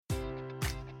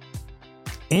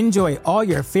Enjoy all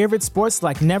your favorite sports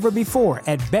like never before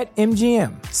at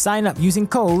BetMGM. Sign up using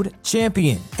code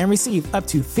CHAMPION and receive up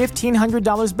to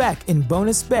 $1,500 back in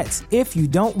bonus bets if you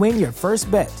don't win your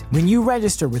first bet. When you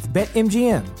register with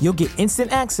BetMGM, you'll get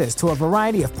instant access to a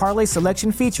variety of parlay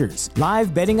selection features,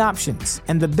 live betting options,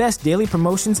 and the best daily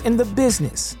promotions in the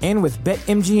business. And with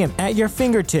BetMGM at your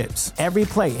fingertips, every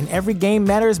play and every game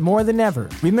matters more than ever.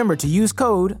 Remember to use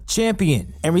code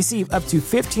CHAMPION and receive up to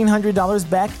 $1,500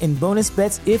 back in bonus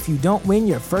bets if you don't win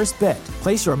your first bet.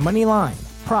 Place your money line,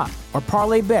 prop, or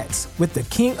parlay bets with the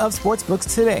king of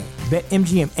sportsbooks today.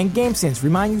 BetMGM and GameSense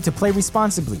remind you to play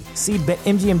responsibly. See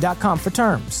BetMGM.com for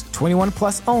terms. 21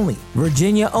 plus only.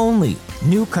 Virginia only.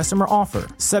 New customer offer.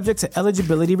 Subject to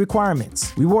eligibility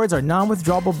requirements. Rewards are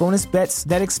non-withdrawable bonus bets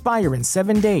that expire in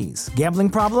 7 days. Gambling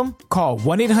problem? Call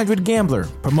 1-800-GAMBLER.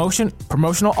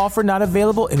 Promotional offer not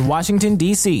available in Washington,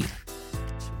 D.C.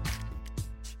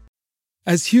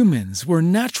 As humans, we're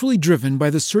naturally driven by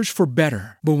the search for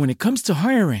better. But when it comes to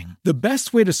hiring, the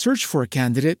best way to search for a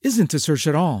candidate isn't to search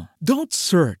at all. Don't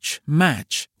search,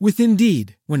 match with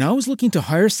Indeed. When I was looking to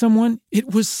hire someone,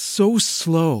 it was so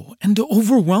slow and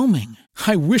overwhelming.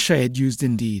 I wish I had used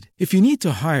Indeed. If you need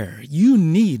to hire, you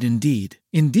need Indeed.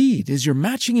 Indeed is your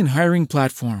matching and hiring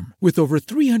platform with over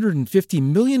 350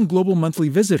 million global monthly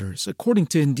visitors, according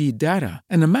to Indeed data,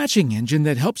 and a matching engine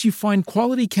that helps you find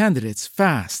quality candidates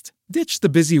fast. Ditch the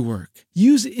busy work.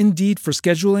 Use Indeed for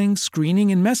scheduling, screening,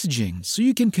 and messaging so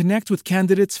you can connect with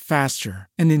candidates faster.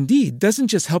 And Indeed doesn't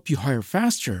just help you hire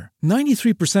faster.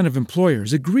 93% of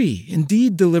employers agree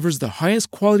Indeed delivers the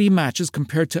highest quality matches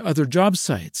compared to other job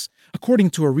sites, according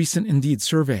to a recent Indeed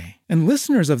survey. And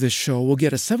listeners of this show will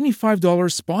get a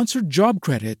 $75 sponsored job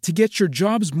credit to get your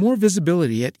jobs more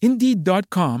visibility at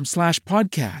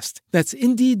Indeed.com/podcast. That's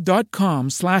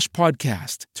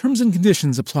Indeed.com/podcast. Terms and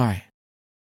conditions apply.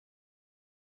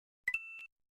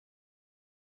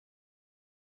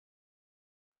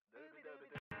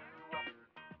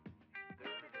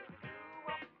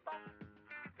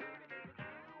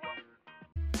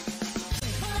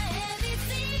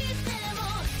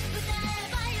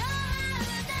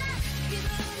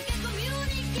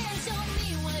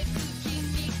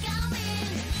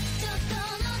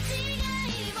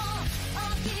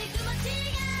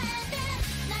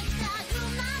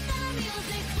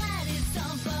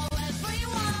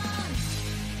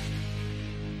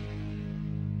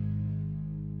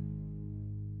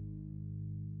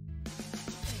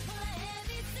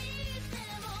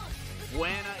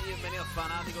 Buenas y bienvenidos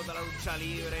fanáticos de la lucha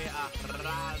libre a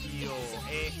Radio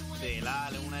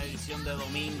Estelar, una edición de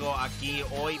domingo aquí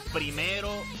hoy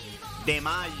 1 de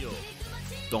mayo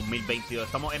 2022.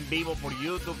 Estamos en vivo por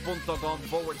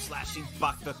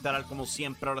youtube.com/Impacto Estelar como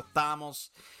siempre lo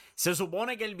estamos. Se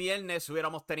supone que el viernes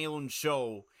hubiéramos tenido un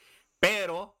show,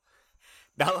 pero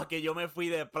dado que yo me fui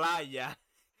de playa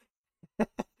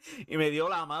y me dio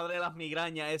la madre de las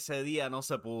migrañas ese día, no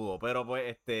se pudo, pero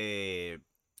pues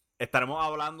estaremos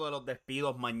hablando de los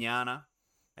despidos mañana,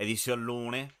 edición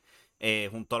lunes,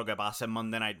 junto a lo que pasa en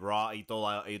Monday Night Raw y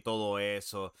todo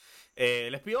eso.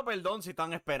 Les pido perdón si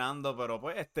están esperando, pero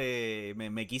pues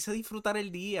me quise disfrutar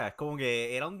el día. Es como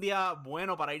que era un día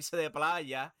bueno para irse de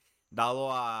playa, dado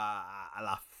a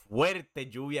las fuertes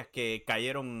lluvias que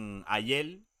cayeron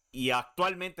ayer y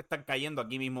actualmente están cayendo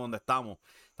aquí mismo donde estamos.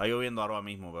 Está lloviendo ahora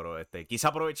mismo, pero quise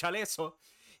aprovechar eso.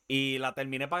 Y la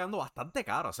terminé pagando bastante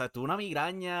caro. O sea, tuve una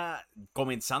migraña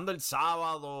comenzando el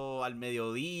sábado al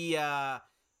mediodía.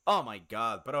 Oh my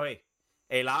God. Pero hey,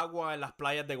 el agua en las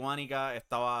playas de Guánica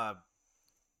estaba...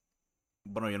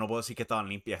 Bueno, yo no puedo decir que estaban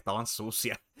limpias, estaban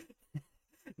sucias.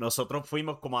 Nosotros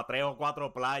fuimos como a 3 o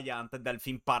 4 playas antes de al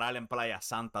fin parar en Playa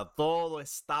Santa. Todo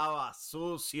estaba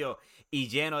sucio y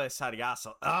lleno de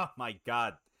sargazo. Oh my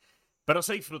God. Pero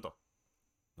se disfrutó.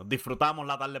 Nos disfrutamos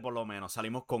la tarde por lo menos.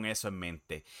 Salimos con eso en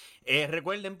mente.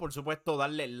 Recuerden, por supuesto,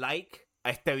 darle like a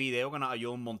este video que nos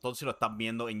ayuda un montón si lo están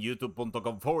viendo en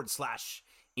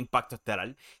youtube.com/Impacto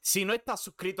Estelar. Si no estás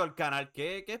suscrito al canal,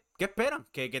 ¿qué esperan?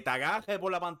 Que te agarre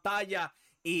por la pantalla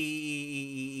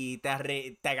y te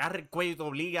agarre el cuello y te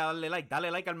obligue a darle like.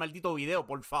 Dale like al maldito video,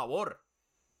 por favor.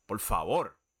 Por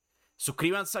favor.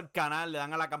 Suscríbanse al canal, le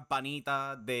dan a la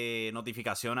campanita de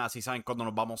notificaciones, así saben cuando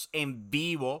nos vamos en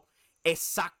vivo.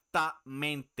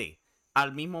 Exactamente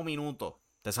al mismo minuto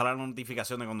te sale la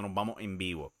notificación de cuando nos vamos en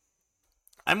vivo.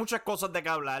 Hay muchas cosas de que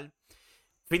hablar.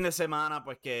 Fin de semana,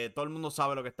 pues que todo el mundo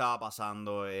sabe lo que estaba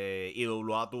pasando.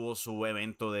 IWA tuvo su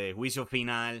evento de juicio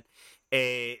final.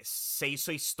 Se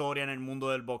hizo historia en el mundo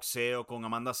del boxeo con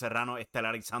Amanda Serrano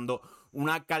estelarizando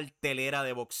una cartelera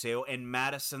de boxeo en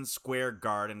Madison Square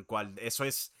Garden, cual eso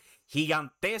es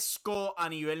gigantesco a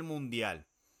nivel mundial.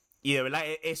 Y de verdad,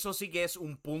 eso sí que es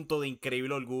un punto de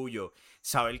increíble orgullo.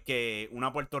 Saber que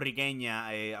una puertorriqueña,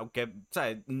 aunque,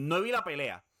 ¿sabes? No vi la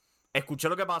pelea. Escuché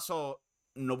lo que pasó,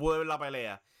 no pude ver la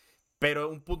pelea. Pero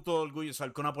es un punto de orgullo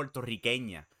saber que una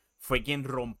puertorriqueña fue quien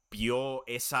rompió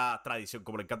esa tradición.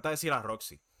 Como le encanta decir a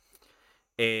Roxy.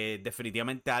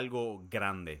 Definitivamente algo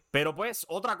grande. Pero pues,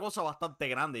 otra cosa bastante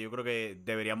grande. Yo creo que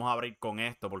deberíamos abrir con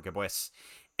esto. Porque pues,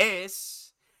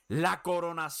 es la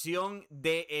coronación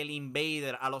de el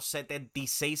Invader a los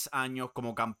 76 años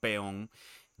como campeón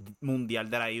mundial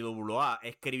de la IWA.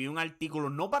 Escribí un artículo,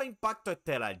 no para Impacto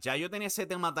Estelar, ya yo tenía ese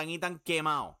tema tan y tan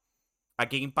quemado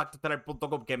aquí en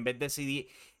impactoestelar.com que en vez decidí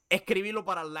escribirlo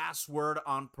para Last Word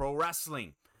on Pro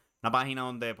Wrestling. Una página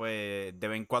donde pues de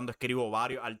vez en cuando escribo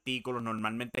varios artículos.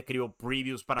 Normalmente escribo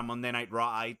previews para Monday Night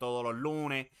Raw ahí todos los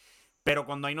lunes. Pero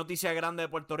cuando hay noticias grandes de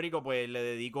Puerto Rico, pues le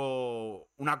dedico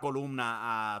una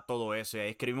columna a todo eso. Y ahí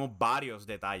escribimos varios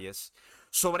detalles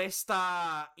sobre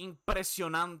esta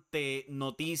impresionante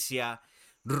noticia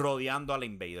rodeando al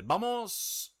Invader.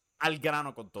 Vamos al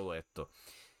grano con todo esto.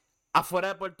 Afuera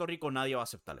de Puerto Rico nadie va a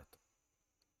aceptar esto.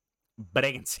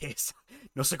 Bréguense esa.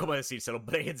 No sé cómo decírselo,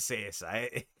 bréguense esa.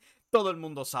 Todo el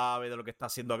mundo sabe de lo que está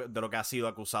haciendo, de lo que ha sido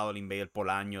acusado el Invader por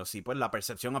años. Y pues la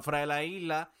percepción afuera de la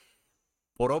isla,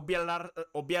 por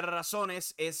obvias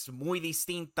razones, es muy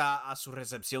distinta a su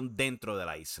recepción dentro de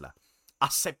la isla.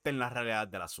 Acepten la realidad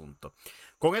del asunto.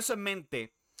 Con eso en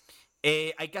mente,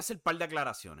 hay que hacer un par de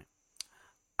aclaraciones.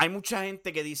 Hay mucha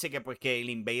gente que dice que, pues, que el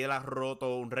Invader ha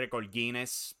roto un récord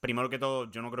Guinness. Primero que todo,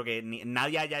 yo no creo que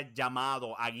nadie haya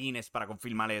llamado a Guinness para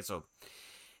confirmar eso.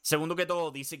 Segundo que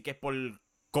todo, dicen que es por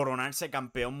coronarse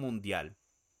campeón mundial.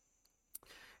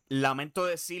 Lamento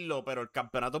decirlo, pero el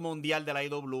campeonato mundial de la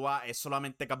IWA es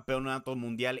solamente campeonato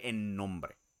mundial en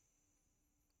nombre.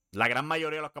 La gran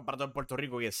mayoría de los campeonatos en Puerto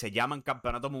Rico que se llaman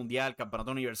campeonato mundial,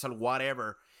 campeonato universal,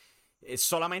 whatever,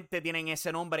 solamente tienen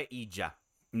ese nombre y ya.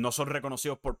 No son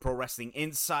reconocidos por Pro Wrestling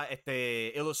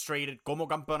Illustrated como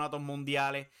campeonatos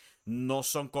mundiales. No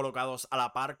son colocados a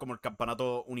la par como el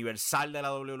campeonato universal de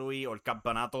la WWE o el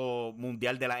campeonato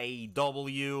mundial de la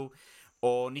AEW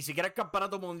o ni siquiera el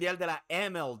campeonato mundial de la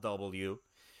MLW.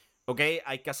 Ok,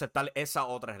 hay que aceptar esa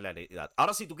otra realidad.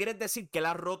 Ahora, si tú quieres decir que él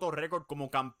ha roto récord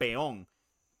como campeón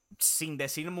sin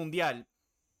decir mundial,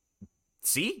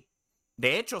 sí.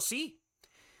 De hecho, sí.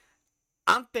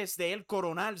 Antes de él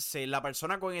coronarse, la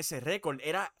persona con ese récord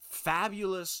era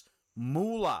Fabulous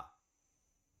Moolah.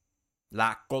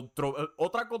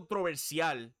 Otra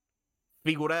controversial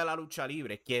figura de la lucha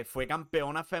libre que fue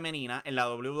campeona femenina en la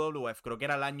WWF. Creo que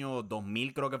era el año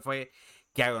 2000, creo que fue,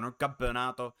 que ganó el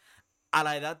campeonato a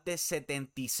la edad de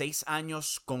 76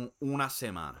 años con una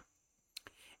semana.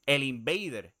 El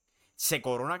Invader se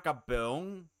corona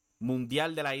campeón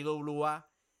mundial de la IWA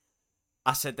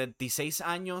a 76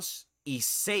 años y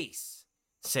 6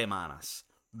 semanas,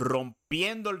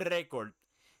 rompiendo el récord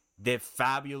de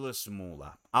Fabulous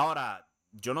Moolah. Ahora,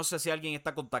 yo no sé si alguien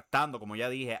está contactando, como ya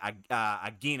dije,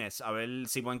 a Guinness, a ver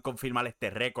si pueden confirmar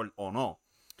este récord o no.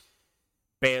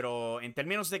 Pero en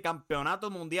términos de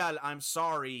campeonato mundial, I'm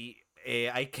sorry,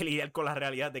 hay que lidiar con la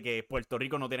realidad de que Puerto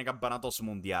Rico no tiene campeonatos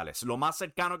mundiales. Lo más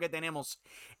cercano que tenemos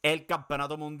es el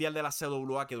campeonato mundial de la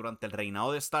CWA, que durante el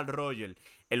reinado de Star Roger,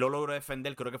 él lo logró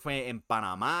defender, creo que fue en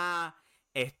Panamá,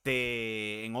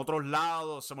 en otros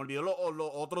lados, se me olvidó los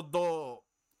otros dos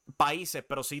países,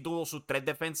 pero sí tuvo sus 3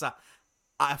 defensas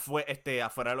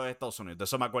afuera de los Estados Unidos. De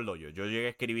eso me acuerdo yo. Yo llegué a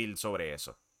escribir sobre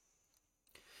eso.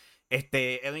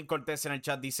 Edwin Cortés en el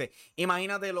chat dice: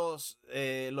 imagínate los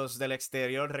del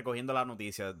exterior recogiendo la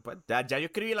noticia. Pues ya yo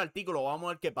escribí el artículo, vamos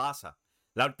a ver qué pasa.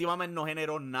 La última vez no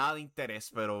generó nada de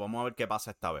interés, pero vamos a ver qué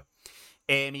pasa esta vez.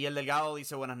 Miguel Delgado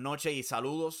dice: buenas noches y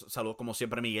saludos. Saludos como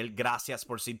siempre, Miguel. Gracias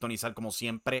por sintonizar como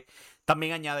siempre.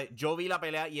 También añade: yo vi la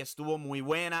pelea y estuvo muy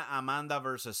buena. Amanda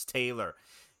versus Taylor.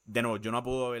 De nuevo, yo no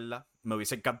pude verla. Me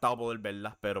hubiese encantado poder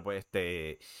verla, pero pues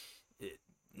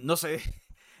no sé.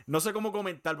 No sé cómo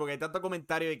comentar, porque hay tanto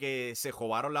comentario de que se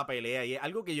jobaron la pelea. Y es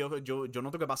algo que yo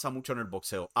noto que pasa mucho en el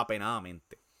boxeo,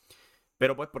 apenadamente.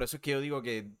 Pero pues por eso es que yo digo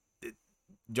que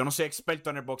yo no soy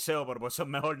experto en el boxeo, pero por eso es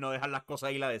mejor no dejar las cosas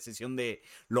ahí la decisión de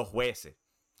los jueces.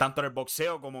 Tanto en el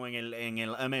boxeo como en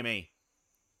el MMA.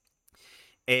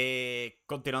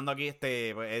 Continuando aquí,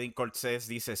 Edwin Cortés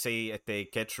dice: sí,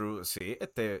 que true, sí,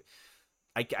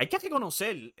 hay que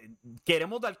reconocer,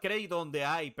 queremos dar crédito donde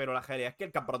hay, pero la realidad es que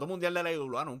el campeonato mundial de la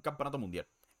IWA no es un campeonato mundial.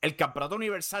 El campeonato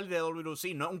universal de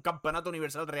WC no es un campeonato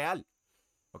universal real.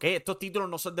 ¿Ok? Estos títulos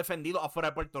no son defendidos afuera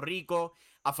de Puerto Rico.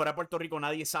 Afuera de Puerto Rico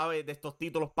nadie sabe de estos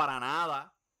títulos para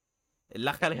nada. Es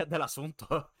la realidad del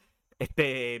asunto.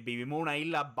 vivimos una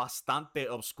isla bastante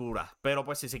oscura. Pero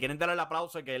pues si se quieren dar el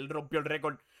aplauso de que él rompió el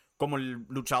récord como el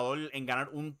luchador en ganar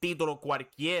un título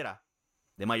cualquiera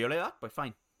de mayor edad, pues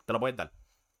fine, te lo puedes dar.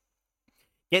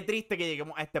 Qué triste que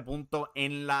lleguemos a este punto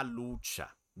en la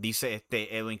lucha, dice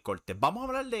Edwin Cortés. Vamos a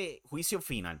hablar de juicio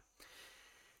final.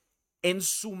 En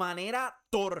su manera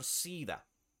torcida,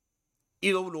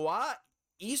 IWA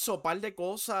hizo un par de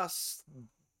cosas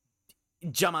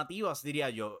llamativas, diría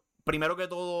yo. Primero que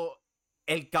todo,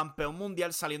 el campeón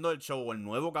mundial saliendo del show, o el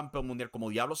nuevo campeón mundial, como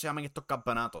diablos se llaman estos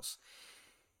campeonatos,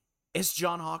 es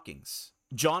John Hawkins.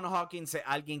 John Hawkins es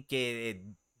alguien que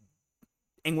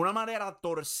en una manera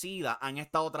torcida han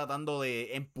estado tratando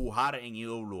de empujar en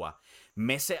IWA.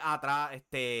 Meses atrás,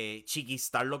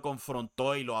 Chiquistar lo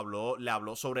confrontó y le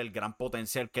habló sobre el gran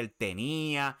potencial que él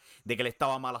tenía, de que él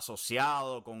estaba mal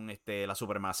asociado con la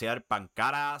supremacía del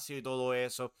pancaracio y todo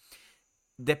eso.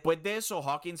 Después de eso,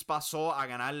 Hawkins pasó a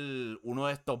ganar uno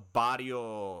de estos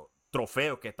varios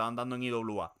trofeos que estaban dando en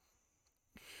IWA.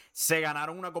 Se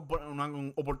ganaron una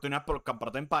oportunidad por el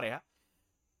campeonato en pareja,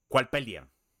 ¿cuál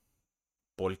perdieron?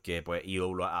 Porque pues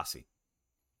IWA así.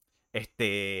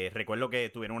 Recuerdo que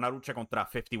tuvieron una lucha contra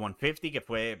 5150 que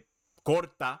fue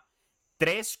corta,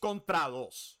 3 contra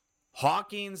 2.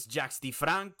 Hawkins, Jax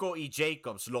DiFranco y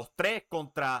Jacobs, los 3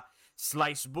 contra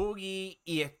Slice Boogie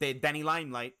y Danny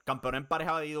Limelight, campeón en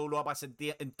pareja de IWA para ese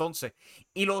entonces.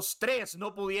 Y los 3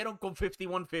 no pudieron con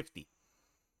 5150.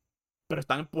 Pero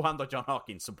están empujando a John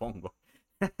Hawkins, supongo.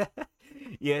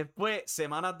 Y después,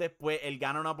 semanas después, él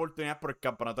gana una oportunidad por el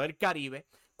Campeonato del Caribe,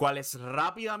 cual es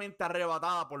rápidamente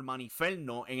arrebatada por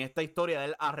Maniferno en esta historia de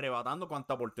él arrebatando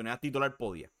cuanta oportunidad titular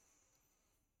podía.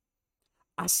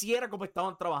 Así era como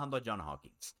estaban trabajando a John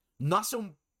Hawkins. No hace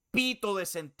un pito de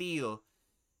sentido,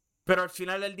 pero al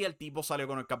final del día el tipo salió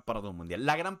con el Campeonato Mundial.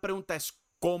 La gran pregunta es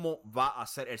cómo va a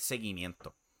ser el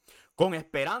seguimiento. Con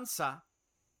esperanza,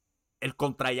 el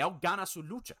contrayao gana su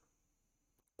lucha.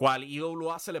 Cual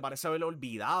IWA se le parece haber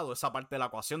olvidado esa parte de la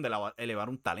ecuación de elevar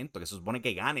un talento que se supone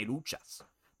que gane luchas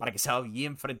para que sea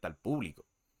bien frente al público.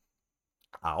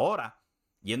 Ahora,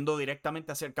 yendo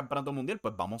directamente hacia el campeonato mundial,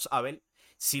 pues vamos a ver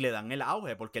si le dan el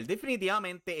auge, porque él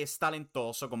definitivamente es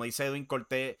talentoso, como dice Edwin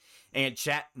Cortés en el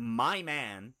chat, my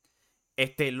man.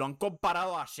 Lo han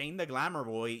comparado a Shane the Glamour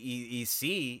Boy y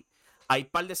sí, hay un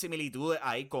par de similitudes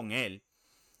ahí con él.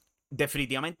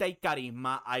 Definitivamente hay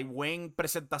carisma, hay buena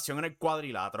presentación en el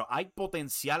cuadrilátero, hay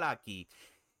potencial aquí,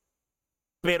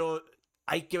 pero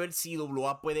hay que ver si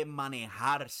IWA puede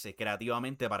manejarse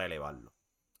creativamente para elevarlo.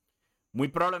 Muy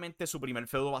probablemente su primer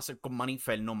feudo va a ser con Manny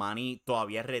Inferno. Manny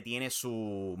todavía retiene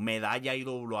su medalla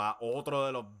IWA, otro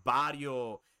de los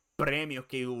varios premios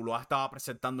que IWA estaba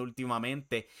presentando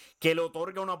últimamente, que le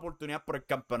otorga una oportunidad por el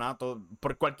campeonato,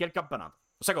 por cualquier campeonato.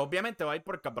 O sea que obviamente va a ir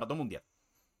por el campeonato mundial.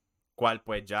 Cual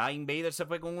pues ya Invader se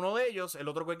fue con uno de ellos, el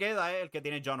otro que queda es el que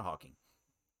tiene John Hawkins.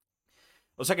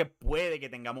 O sea que puede que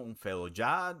tengamos un feudo.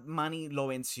 Ya Manny lo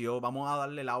venció, vamos a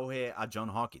darle el auge a John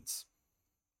Hawkins.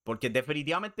 Porque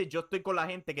definitivamente yo estoy con la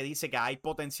gente que dice que hay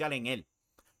potencial en él.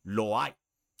 Lo hay.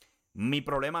 Mi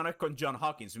problema no es con John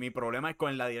Hawkins, mi problema es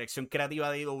con la dirección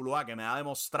creativa de IWA, que me ha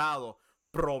demostrado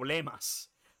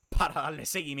problemas para darle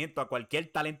seguimiento a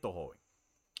cualquier talento joven.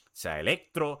 Sea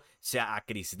Electro, sea a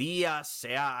Chris Díaz,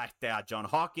 sea a John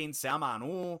Hawkins, sea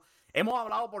Manu. Hemos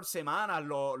hablado por semanas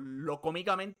lo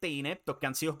cómicamente ineptos que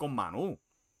han sido con Manu.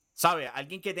 ¿Sabes?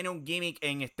 Alguien que tiene un gimmick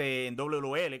en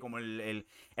WL, como el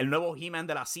nuevo He-Man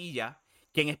de la silla,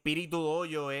 que en Espíritu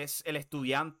Dojo es el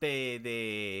estudiante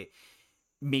de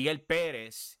Miguel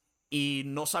Pérez, y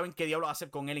no saben qué diablo hacer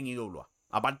con él en IWA.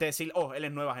 Aparte de decir, él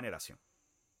es nueva generación.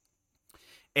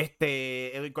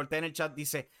 Edwin Cortés en el chat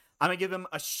dice, I'm gonna give him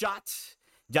a shot.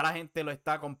 Ya la gente lo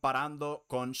está comparando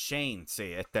con Shane.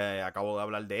 Sí, acabo de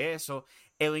hablar de eso.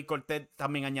 Edwin Cortés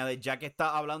también añade, ya que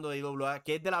está hablando de IWA,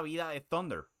 ¿qué es de la vida de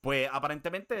Thunder? Pues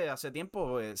aparentemente hace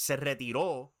tiempo se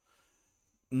retiró.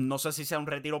 No sé si sea un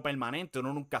retiro permanente,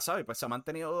 uno nunca sabe. Pues se ha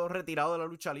mantenido retirado de la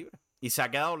lucha libre. Y se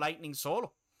ha quedado Lightning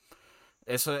solo.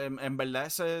 Eso, en verdad,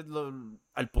 ese es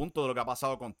el punto de lo que ha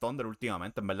pasado con Thunder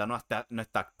últimamente. En verdad no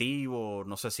está activo.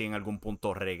 No sé si en algún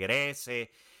punto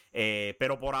regrese.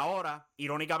 Pero por ahora,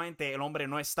 irónicamente, el hombre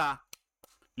no está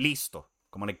listo,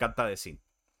 como le encanta decir.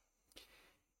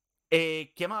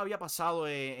 ¿Qué más había pasado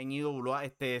en IWA?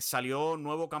 Salió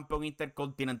nuevo campeón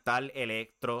intercontinental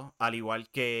Electro, al igual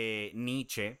que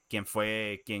Nietzsche, quien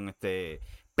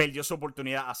perdió su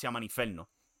oportunidad hacia Maniferno.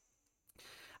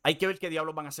 Hay que ver qué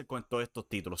diablos van a hacer con todos estos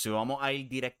títulos. Si vamos a ir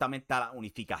directamente a las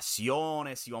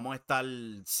unificaciones, si vamos a estar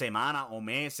semanas o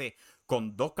meses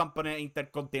con 2 campeones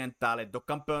intercontinentales,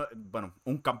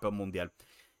 un campeón mundial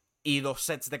y 2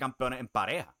 sets de campeones en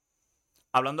pareja.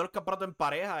 Hablando del campeonato en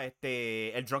pareja,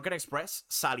 el Drunken Express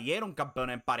salieron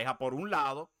campeones en pareja por un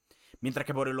lado, mientras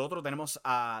que por el otro tenemos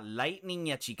a Lightning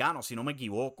y a Chicano, si no me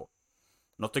equivoco.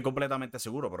 No estoy completamente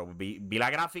seguro, pero vi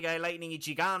la gráfica de Lightning y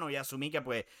Chicano y asumí que,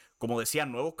 pues, como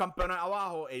decían, nuevos campeones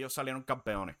abajo, ellos salieron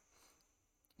campeones.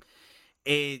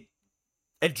 El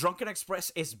Drunken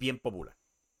Express es bien popular.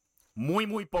 Muy,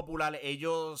 muy popular.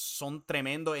 Ellos son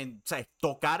tremendos en, ¿sabes?,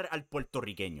 tocar al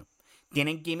puertorriqueño.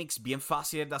 Tienen gimmicks bien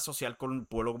fáciles de asociar con el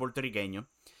pueblo puertorriqueño.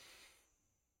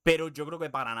 Pero yo creo que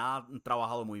para nada han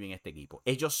trabajado muy bien este equipo.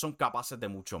 Ellos son capaces de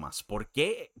mucho más. ¿Por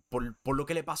qué? Por lo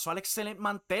que le pasó al Excellent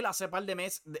Mantel hace par de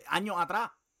meses, años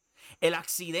atrás. El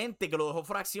accidente que lo dejó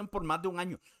fuera de acción por más de un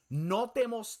año. No te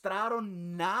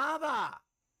mostraron nada.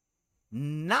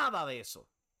 Nada de eso.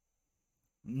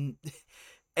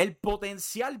 El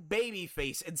potencial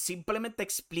babyface en simplemente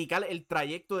explicar el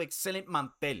trayecto de Excellent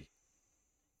Mantel,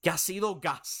 que ha sido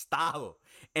gastado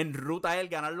en ruta a él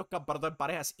ganar los campeonatos de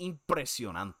pareja, es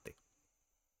impresionante.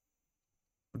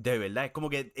 De verdad, es como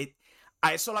que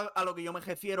a eso a lo que yo me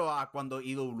refiero a cuando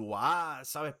IWA,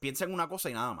 ¿sabes? Piensa en una cosa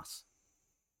y nada más.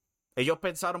 Ellos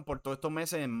pensaron por todos estos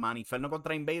meses en Maniferno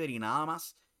contra Invader y nada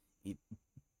más. Y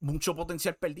mucho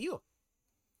potencial perdido.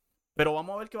 Pero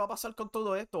vamos a ver qué va a pasar con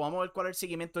todo esto. Vamos a ver cuál es el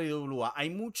seguimiento de IWA. Hay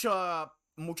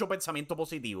mucho pensamiento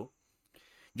positivo.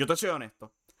 Yo te soy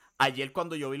honesto. Ayer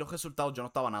cuando yo vi los resultados yo no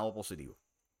estaba nada positivo.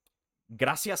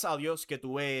 Gracias a Dios que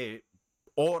tuve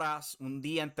horas, un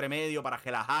día entre medio para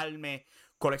relajarme,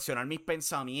 coleccionar mis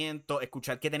pensamientos,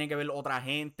 escuchar qué tiene que ver otra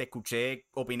gente. Escuché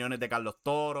opiniones de Carlos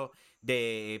Toro,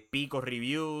 de Pico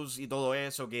Reviews y todo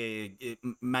eso que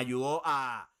me ayudó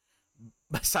a,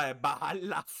 ¿sabes?, bajar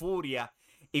la furia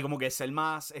y como que ser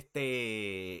más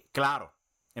claro,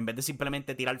 en vez de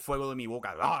simplemente tirar fuego de mi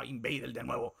boca. Invader de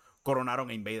nuevo, coronaron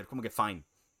a Invader, como que fine.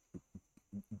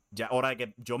 Ya hora de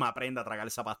que yo me aprenda a tragar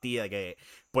esa pastilla de que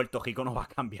Puerto Rico no va a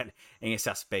cambiar en ese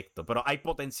aspecto. Pero hay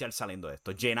potencial saliendo de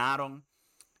esto. Llenaron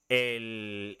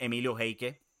el Emilio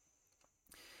Heike.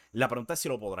 La pregunta es si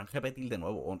lo podrán repetir de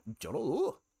nuevo. Yo lo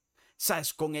dudo.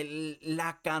 ¿Sabes? Con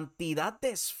la cantidad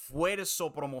de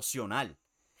esfuerzo promocional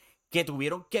que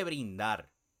tuvieron que brindar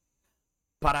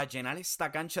para llenar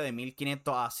esta cancha de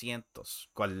 1500 asientos,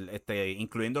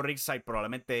 incluyendo Ringside,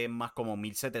 probablemente es más como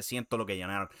 1700 lo que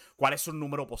llenaron. ¿Cuál es un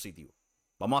número positivo?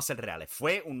 Vamos a ser reales.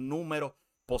 Fue un número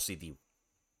positivo.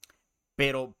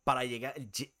 Pero para llegar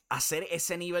a hacer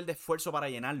ese nivel de esfuerzo para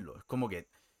llenarlo, es como que,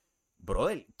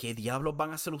 brother, ¿qué diablos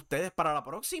van a hacer ustedes para la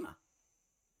próxima?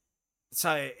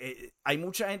 ¿Sabes? Hay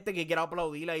mucha gente que quiere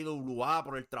aplaudir a IWA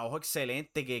por el trabajo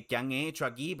excelente que han hecho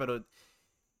aquí, pero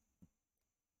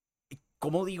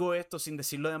 ¿cómo digo esto sin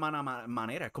decirlo de mala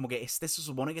manera? Es como que se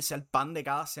supone que sea el pan de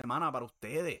cada semana para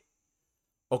ustedes.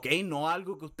 ¿Ok? No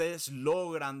algo que ustedes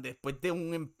logran después de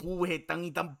un empuje tan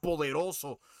y tan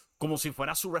poderoso como si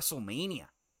fuera su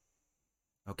WrestleMania.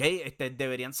 ¿Ok?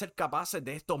 Deberían ser capaces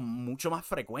de esto mucho más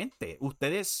frecuente.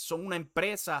 Ustedes son una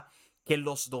empresa que en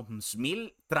los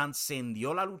 2000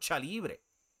 trascendió la lucha libre.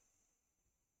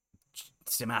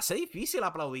 Se me hace difícil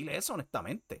aplaudirle eso,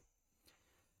 honestamente.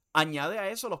 Añade a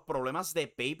eso los problemas de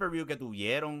pay-per-view que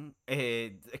tuvieron.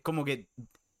 Es como que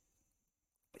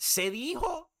se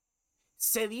dijo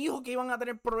que iban a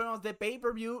tener problemas de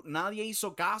pay-per-view. Nadie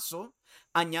hizo caso.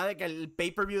 Añade que el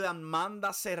pay-per-view de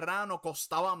Amanda Serrano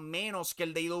costaba menos que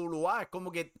el de IWA. Es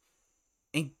como que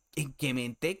 ¿en qué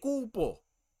mente cupo?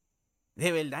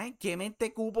 De verdad, ¿en qué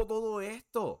mente cupo todo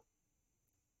esto?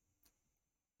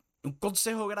 Un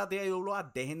consejo gratis a IWA: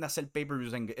 dejen de hacer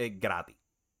pay-per-views gratis.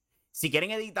 Si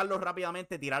quieren editarlo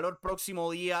rápidamente, tirarlo el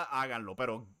próximo día, háganlo.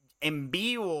 Pero en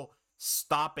vivo,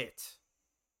 stop it.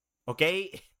 ¿Ok?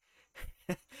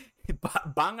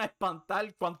 Van a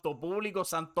espantar cuanto público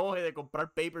se antoje de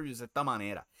comprar pay-per-views de esta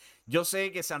manera. Yo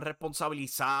sé que se han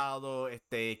responsabilizado,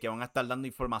 que van a estar dando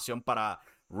información para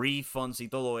refunds y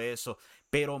todo eso.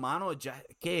 Pero, mano, ya,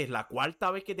 ¿qué es? La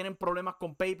cuarta vez que tienen problemas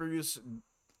con pay-per-views.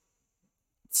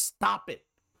 Stop it.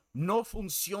 No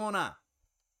funciona.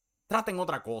 Traten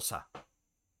otra cosa.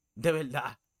 De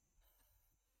verdad.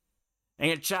 En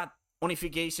el chat,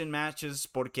 Unification Matches,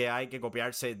 porque hay que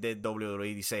copiarse de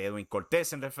WWE, dice Edwin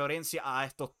Cortés, en referencia a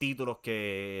estos títulos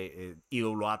que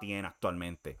IWA tiene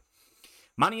actualmente.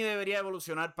 Manny debería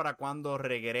evolucionar para cuando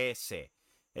regrese.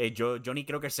 Yo ni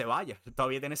creo que se vaya.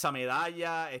 Todavía tiene esa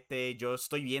medalla. Yo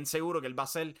estoy bien seguro que él va a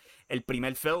ser el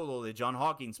primer feudo de John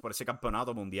Hawkins por ese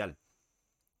campeonato mundial.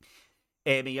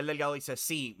 Miguel Delgado dice: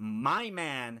 sí, my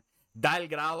man da el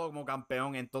grado como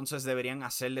campeón, entonces deberían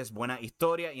hacerles buena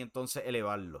historia y entonces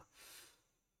elevarlo.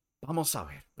 Vamos a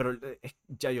ver, pero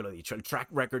ya yo lo he dicho, el track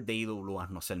record de IWA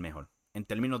no es el mejor en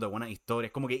términos de buena historia.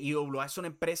 Es como que IWA es una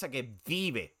empresa que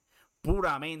vive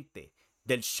puramente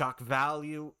del shock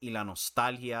value y la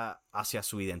nostalgia hacia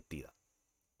su identidad.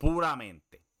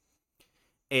 Puramente.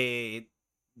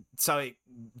 ¿Sabes?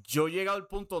 Yo he llegado al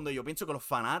punto donde yo pienso que los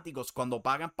fanáticos, cuando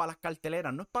pagan para las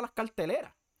carteleras, no es para las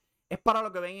carteleras. Es para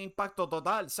lo que ven en Impacto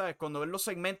Total, ¿sabes? Cuando ven los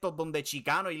segmentos donde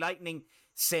Chicano y Lightning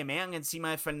se mean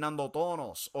encima de Fernando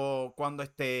Tonos, o cuando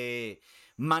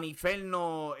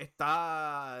Maniferno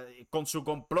está con su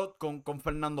complot con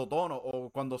Fernando Tonos, o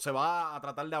cuando se va a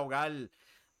tratar de ahogar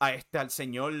al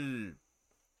señor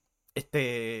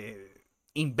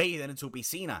Invader en su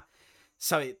piscina.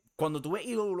 ¿Sabes? Cuando tú ves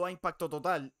IWA Impacto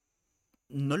Total,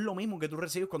 no es lo mismo que tú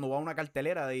recibes cuando vas a una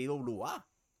cartelera de IWA.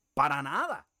 Para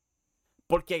nada.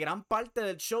 Porque gran parte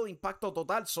del show de Impacto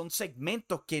Total son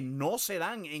segmentos que no se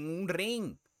dan en un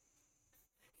ring.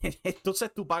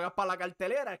 Entonces tú pagas para la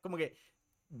cartelera. Es como que,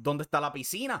 ¿dónde está la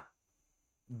piscina?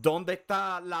 ¿Dónde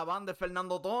está la banda de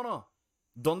Fernando Tono?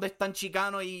 ¿Dónde están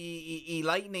Chicano y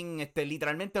Lightning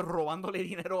literalmente robándole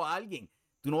dinero a alguien?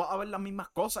 Tú no vas a ver las mismas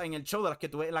cosas en el show de las que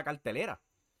tú ves en la cartelera.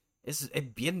 Es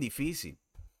bien difícil.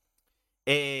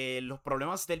 Los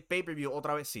problemas del pay-per-view,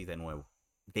 otra vez sí, de nuevo.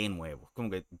 Como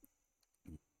que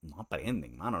no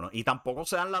aprenden, mano, ¿no? Y tampoco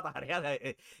se dan la tarea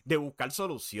de buscar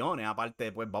soluciones.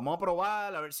 Aparte, pues vamos a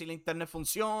probar, a ver si la internet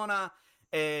funciona.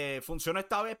 Funciona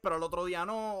esta vez, pero el otro día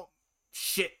no.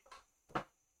 Shit.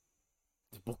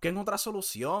 Busquen otra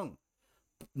solución.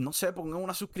 No sé, pongan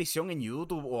una suscripción en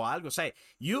YouTube o algo. O sea,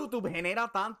 YouTube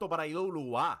genera tanto para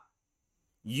IWA.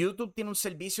 YouTube tiene un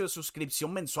servicio de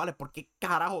suscripción mensuales. ¿Por qué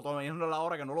carajo todavía no es la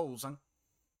hora que no lo usan?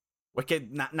 Pues que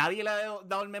nadie le ha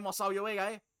dado el memo a Sabio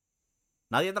Vega,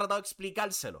 Nadie ha tratado de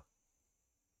explicárselo.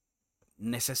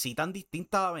 Necesitan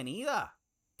distintas avenidas.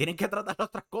 Tienen que tratar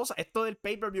otras cosas. Esto del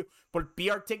pay-per-view por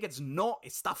PR tickets no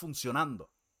está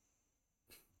funcionando.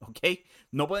 ¿Ok?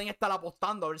 No pueden estar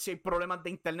apostando a ver si hay problemas de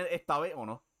internet esta vez o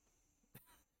no.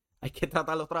 Hay que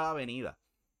tratar otra avenida.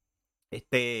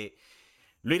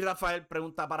 Luis Rafael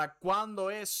pregunta, ¿para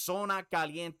cuándo es Zona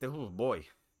Caliente? Boy.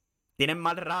 Tienen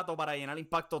mal rato para llenar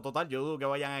Impacto Total. Yo dudo que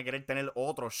vayan a querer tener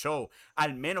otro show.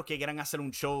 Al menos que quieran hacer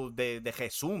un show de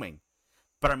resumen.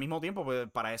 Pero al mismo tiempo, pues,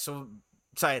 para eso,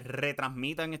 ¿sabes?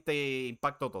 Retransmitan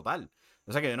Impacto Total.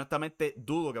 O sea que yo honestamente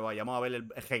dudo que vayamos a ver el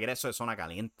regreso de Zona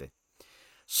Caliente.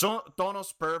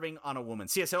 Tonos perving on a woman.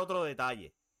 Sí, ese es otro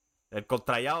detalle. El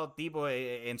contrallado tipo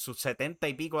en sus 70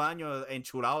 y pico de años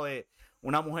enchulado de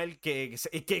una mujer que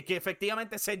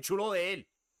efectivamente se enchuló de él.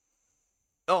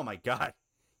 Oh my God.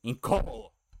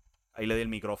 Incómodo. Ahí le di el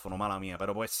micrófono, mala mía.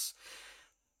 Pero pues,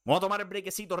 vamos a tomar el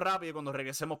brequecito rápido y cuando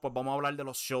regresemos, pues vamos a hablar de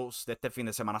los shows de este fin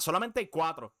de semana. Solamente hay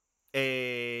 4.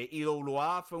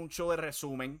 IWA fue un show de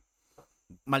resumen.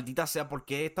 Maldita sea, ¿por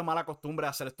qué esta mala costumbre de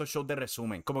hacer estos shows de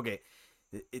resumen? Como que,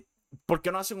 ¿por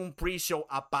qué no hacen un pre-show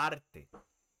aparte?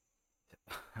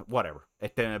 Whatever.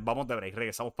 Vamos de break.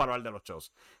 Regresamos para hablar de los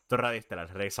shows. Esto es Radio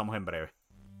Estelar. Regresamos en breve.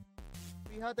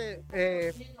 Fíjate,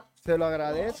 se lo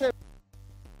agradece,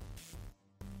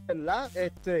 ¿verdad?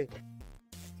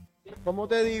 ¿Cómo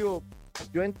te digo?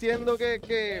 Yo entiendo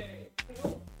que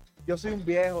yo soy un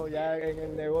viejo ya en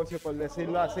el negocio, por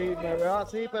decirlo así. Me veo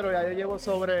así, pero ya yo llevo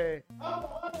sobre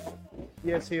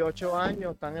 18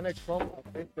 años. Están en el combo,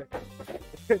 ¿viste?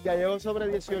 Ya llevo sobre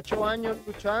 18 años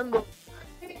luchando.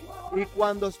 Y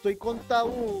cuando estoy con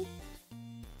Tabú,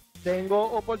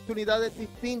 tengo oportunidades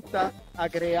distintas a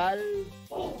crear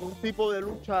un tipo de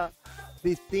lucha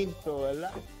distinto,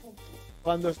 ¿verdad?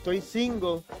 Cuando estoy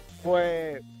single,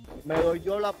 pues me doy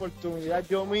yo la oportunidad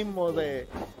yo mismo de,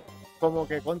 como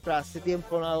que contra, hace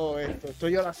tiempo no hago esto. Esto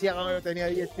yo lo hacía cuando yo tenía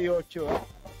 18.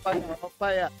 Vamos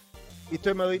para allá. Y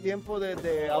me doy tiempo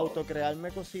de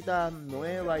autocrearme cositas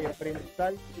nuevas y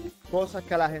experimentar cosas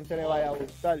que a la gente le vaya a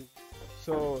gustar.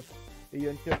 Y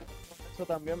yo entiendo eso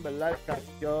también, ¿verdad?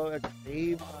 El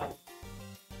clima,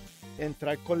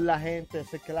 entrar con la gente,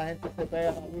 hacer que la gente se pegue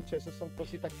a la lucha, esas son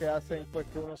cositas que hacen pues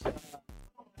que uno sea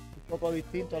un poco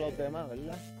distinto a los demás,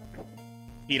 ¿verdad?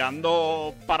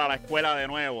 Girando para la escuela de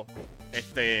nuevo,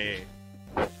 te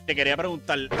quería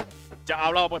preguntar, ya has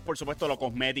hablado pues por supuesto de lo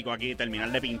cosmético aquí,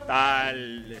 terminar de pintar,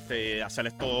 hacer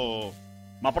esto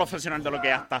más profesional de lo que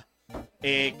ya está.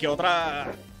 ¿Qué otras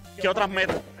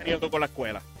metas has tenido tú con la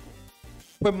escuela?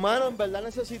 Pues mano, en verdad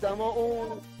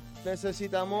necesitamos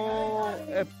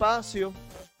espacio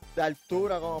de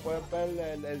altura, como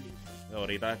pueden ver.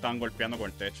 Ahorita estaban golpeando con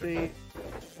el techo. Sí,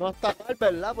 no está mal,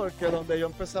 ¿verdad? Porque donde yo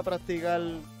empecé a practicar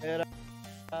era...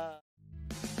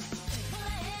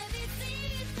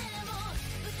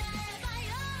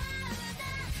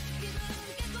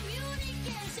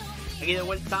 Aquí de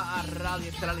vuelta a Radio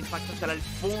Estelar,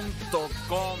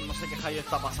 impactoestelar.com. No sé qué rayo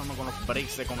está pasando con los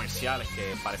breaks de comerciales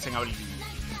que parecen abrir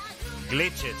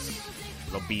glitches,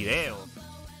 los videos.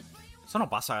 Eso no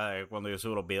pasa cuando yo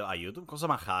subo los videos a YouTube, cosa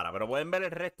más rara. Pero pueden ver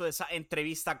el resto de esa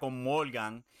entrevista con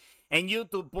Morgan en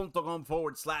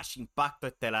youtube.com/Impacto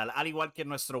Estelar, al igual que en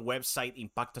nuestro website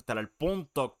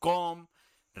impactoestelar.com.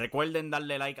 Recuerden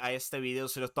darle like a este video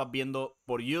si lo estás viendo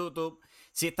por YouTube.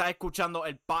 Si estás escuchando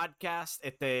el podcast,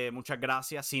 muchas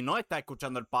gracias. Si no estás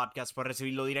escuchando el podcast, puedes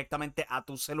recibirlo directamente a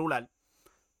tu celular.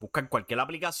 Busca en cualquier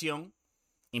aplicación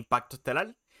Impacto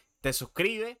Estelar, te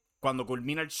suscribes. Cuando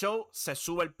culmina el show, se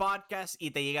sube el podcast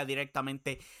y te llega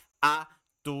directamente a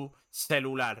tu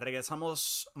celular.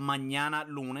 Regresamos mañana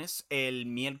lunes, el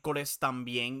miércoles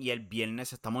también y el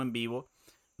viernes estamos en vivo.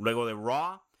 Luego de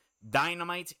Raw,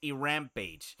 Dynamite y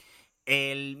Rampage.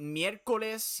 El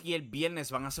miércoles y el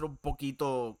viernes van a ser un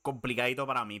poquito complicadito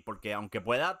para mí porque aunque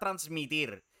pueda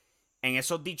transmitir en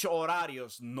esos dichos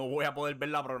horarios, no voy a poder ver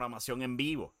la programación en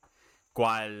vivo,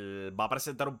 cual va a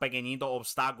presentar un pequeñito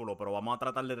obstáculo, pero vamos a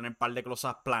tratar de tener un par de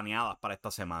cosas planeadas para esta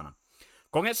semana.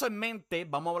 Con eso en mente,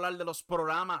 vamos a hablar de los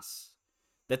programas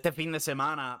de este fin de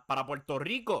semana para Puerto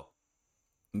Rico.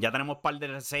 Ya tenemos un par de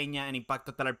reseñas en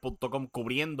impactoestelar.com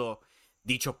cubriendo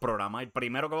dichos programas. El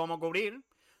primero que vamos a cubrir,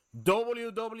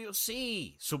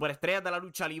 WWC, Superestrellas de la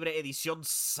Lucha Libre, edición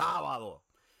sábado,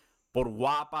 por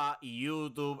Guapa y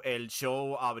YouTube. El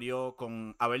show abrió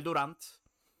con Abel Durant,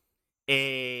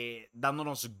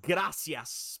 dándonos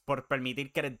gracias por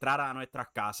permitir que entrara a nuestras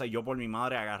casas. Y yo por mi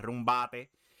madre agarré un bate,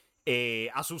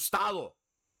 asustado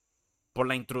por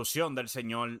la intrusión del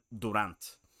señor Durant.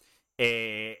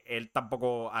 Él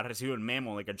tampoco ha recibido el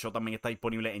memo de que el show también está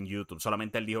disponible en YouTube.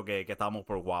 Solamente él dijo que estábamos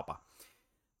por Guapa.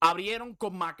 Abrieron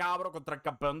con Macabro contra el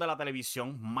campeón de la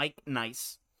televisión, Mike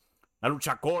Nice. La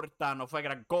lucha corta, no fue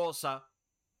gran cosa.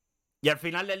 Y al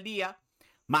final del día,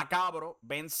 Macabro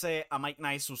vence a Mike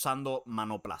Nice usando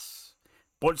Manoplas.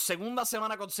 Por segunda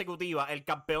semana consecutiva, el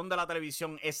campeón de la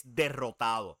televisión es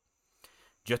derrotado.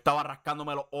 Yo estaba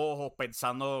rascándome los ojos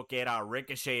pensando que era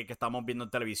Ricochet que estamos viendo en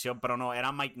televisión, pero no,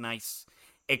 era Mike Nice,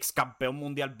 ex campeón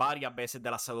mundial varias veces de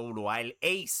la CWA, el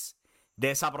ace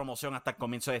de esa promoción hasta el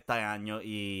comienzo de este año.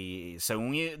 Y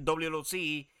según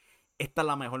WLC, esta es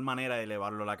la mejor manera de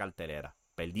elevarlo a la cartelera.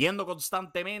 Perdiendo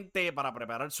constantemente para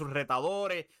preparar sus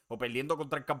retadores o perdiendo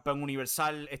contra el campeón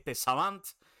universal, Savant.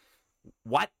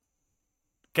 ¿What?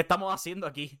 ¿Qué estamos haciendo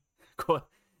aquí?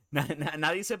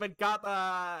 Nadie se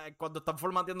percata cuando están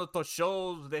formateando estos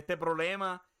shows de este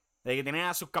problema, de que tienen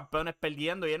a sus campeones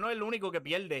perdiendo. Y él no es el único que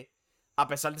pierde, a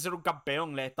pesar de ser un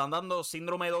campeón. Le están dando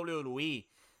síndrome de WWE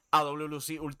a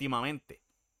WLC últimamente.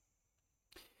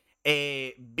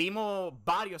 Vimos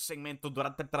varios segmentos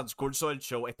durante el transcurso del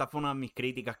show. Esta fue una de mis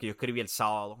críticas que yo escribí el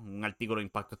sábado, un artículo de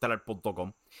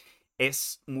impactoestelar.com.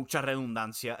 Es mucha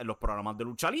redundancia en los programas de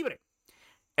lucha libre.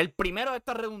 El primero de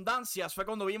estas redundancias fue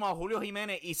cuando vimos a Julio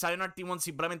Jiménez y Zion RT1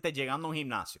 simplemente llegando a un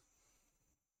gimnasio.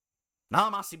 Nada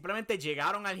más, simplemente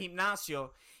llegaron al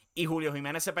gimnasio y Julio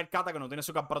Jiménez se percata que no tiene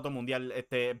su campeonato mundial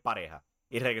en pareja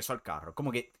y regresó al carro.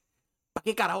 Como que, ¿para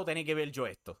qué carajo tenía que ver yo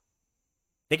esto?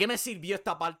 ¿De qué me sirvió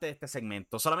esta parte de este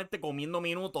segmento? Solamente comiendo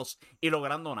minutos y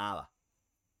logrando nada.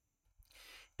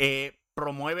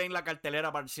 Promueven la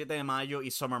cartelera para el 7 de mayo y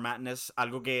Summer Madness,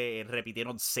 algo que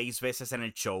repitieron 6 veces en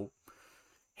el show.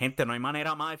 Gente, no hay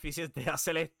manera más eficiente de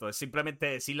hacer esto. Es simplemente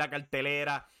decir la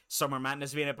cartelera, Summer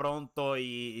Madness viene pronto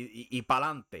y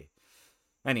pa'lante.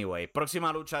 Anyway,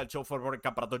 próxima lucha del show fue por el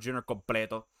campeonato junior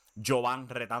completo. Jovan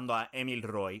retando a Emil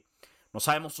Roy. No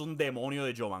sabemos un demonio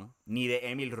de Jovan, ni de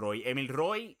Emil Roy. Emil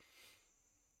Roy,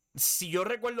 si yo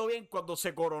recuerdo bien, cuando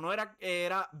se coronó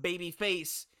era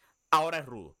babyface, ahora es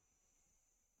rudo.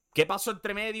 ¿Qué pasó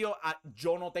entre medio?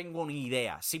 Yo no tengo ni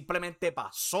idea. Simplemente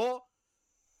pasó.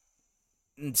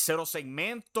 Cero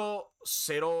segmento,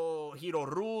 cero giro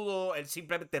rudo. Él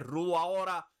simplemente rudo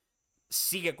ahora.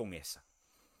 Sigue con esa.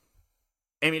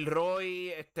 Emil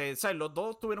Roy, ¿sabes? Los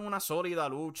dos tuvieron una sólida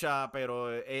lucha,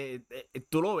 pero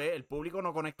tú lo ves, el público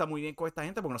no conecta muy bien con esta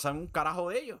gente porque no saben un carajo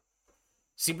de ellos.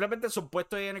 Simplemente son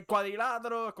puestos en el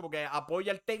cuadrilátero, es como que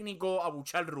apoya al técnico a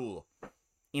buchar rudo.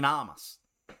 Y nada más.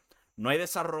 No hay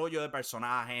desarrollo de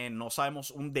personajes, no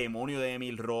sabemos un demonio de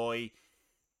Emil Roy.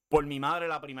 Por mi madre,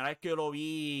 la primera vez que yo lo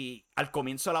vi al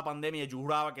comienzo de la pandemia, yo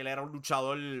juraba que él era un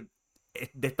luchador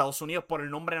de Estados Unidos por el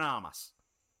nombre nada más.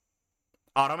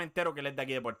 Ahora me entero que él es de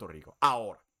aquí de Puerto Rico.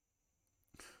 Ahora,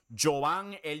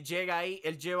 Jovan, él llega ahí,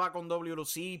 él lleva con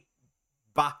WLC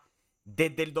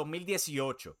desde el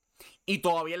 2018. Y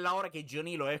todavía es la hora que yo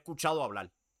ni lo he escuchado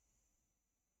hablar.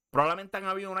 Probablemente han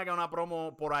habido una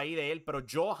promo por ahí de él, pero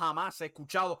yo jamás he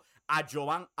escuchado a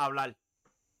Jovan hablar.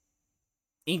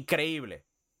 Increíble.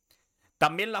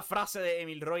 También la frase de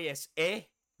Emil Roy es,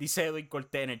 dice Edwin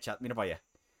Cortés en el chat. Mira para allá.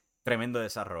 Tremendo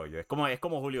desarrollo. Es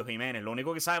como Julio Jiménez. Lo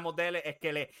único que sabemos de él es que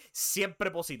él es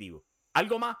siempre positivo.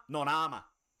 ¿Algo más? No, nada más.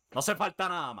 No hace falta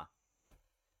nada más.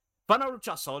 Fue una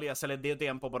lucha sólida, se les dio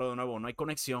tiempo, pero de nuevo, no hay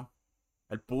conexión.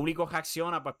 El público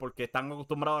reacciona pues porque están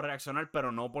acostumbrados a reaccionar,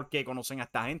 pero no porque conocen a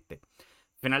esta gente.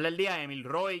 Al final del día, Emil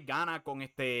Roy gana con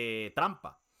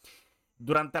trampa.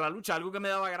 Durante la lucha, algo que me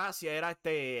daba gracia era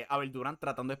Abel Durán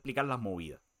tratando de explicar las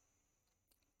movidas.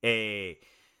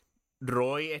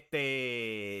 Roy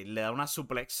le da una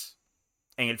suplex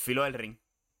en el filo del ring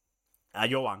a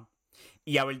Jovan.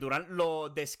 Y Abel Durán lo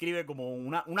describe como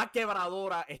una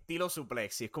quebradora estilo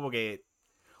suplex. Y es como que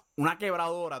una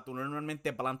quebradora, tú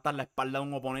normalmente plantas la espalda de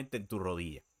un oponente en tu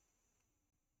rodilla.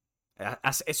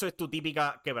 Eso es tu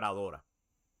típica quebradora.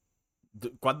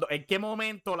 ¿En qué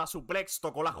momento la suplex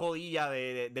tocó la rodilla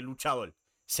del luchador?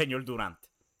 Señor Durant.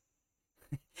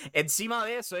 Encima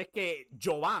de eso es que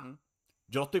Jovan,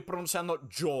 yo estoy pronunciando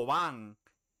Jovan,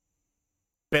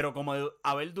 pero como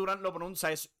Abel Durant lo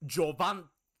pronuncia es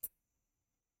Jovan.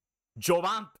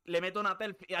 Jovan le mete una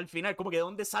T al final, como que ¿de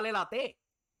dónde sale la T?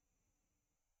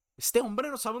 Este hombre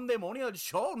no sabe un demonio del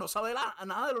show, no sabe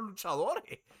nada de los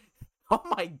luchadores. Oh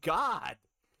my God.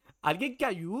 Alguien que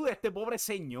ayude a este pobre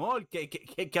señor,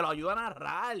 que lo ayude a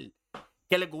narrar,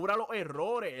 que le cubra los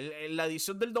errores. En la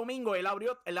edición del domingo, él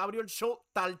abrió el show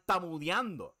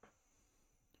tartamudeando.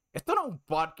 Esto no es un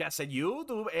podcast en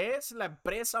YouTube, es la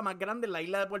empresa más grande en la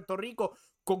isla de Puerto Rico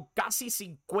con casi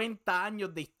 50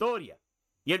 años de historia.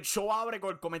 Y el show abre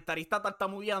con el comentarista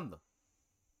tartamudeando.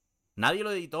 Nadie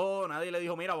lo editó, nadie le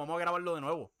dijo, mira, vamos a grabarlo de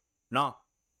nuevo. No.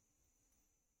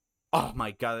 Oh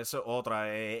my God, eso es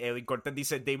otra. Edwin Cortés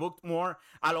dice, they booked more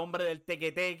al hombre del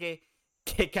teque-teque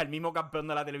que al mismo campeón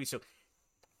de la televisión.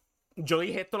 Yo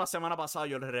dije esto la semana pasada,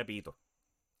 yo les repito.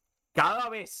 Cada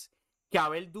vez que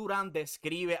Abel Durán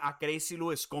describe a Crazy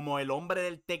Lewis como el hombre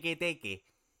del teque-teque,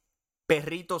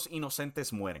 perritos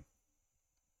inocentes mueren.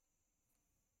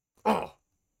 Oh,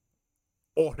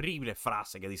 horrible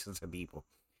frase que dice ese tipo.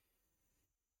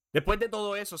 Después de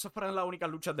todo eso, esas fueron las únicas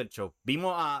luchas del show.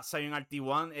 Vimos a Zion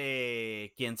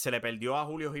RT1, quien se le perdió a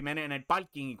Julio Jiménez en el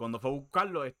parking. Y cuando fue a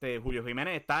buscarlo, Julio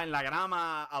Jiménez está en la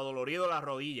grama, adolorido la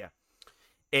rodilla.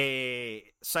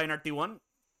 Zion RT1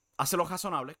 hace lo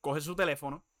razonable, coge su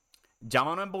teléfono,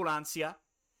 llama a una ambulancia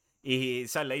y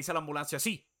le dice a la ambulancia,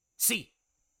 sí.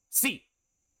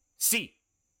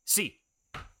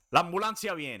 La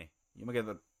ambulancia viene. Yo me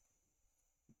quedo...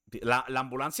 La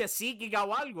ambulancia es psíquica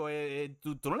o algo.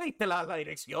 ¿Tú no le diste la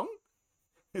dirección?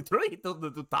 ¿Tú no le dijiste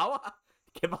dónde tú estabas?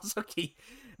 ¿Qué pasó aquí?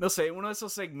 No sé, uno de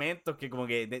esos segmentos que como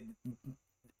que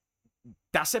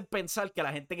te hacen pensar que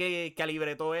la gente que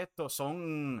libretó esto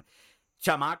son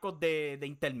chamacos de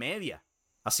intermedia,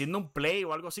 haciendo un play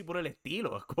o algo así por el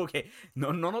estilo. Es como que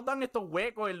no nos dan estos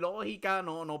huecos en lógica,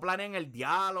 no planean el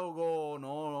diálogo,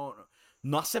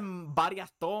 no hacen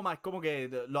varias tomas, es como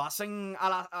que lo hacen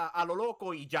a lo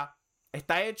loco y ya.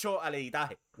 Está hecho al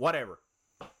editaje, whatever.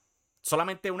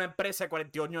 Solamente una empresa de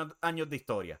 48 años de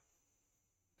historia.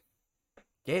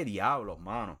 ¿Qué diablos,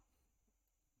 mano?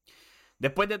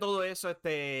 Después de todo eso,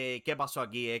 ¿qué pasó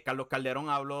aquí? Carlos Calderón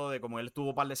habló de cómo él estuvo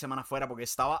un par de semanas fuera porque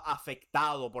estaba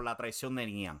afectado por la traición de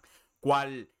Nian,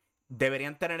 cual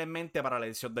deberían tener en mente para la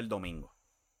edición del domingo.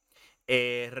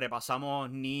 Repasamos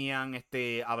Nian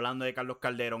hablando de Carlos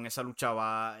Calderón. Esa lucha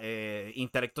va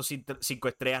Intelecto 5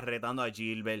 estrellas retando a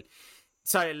Gilbert.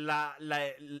 ¿Sabes?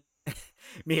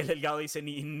 Miguel Delgado dice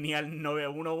ni al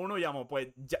 911 llamó. Pues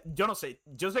yo no sé.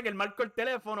 Yo sé que él marcó el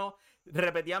teléfono,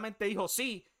 repetidamente dijo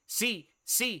sí,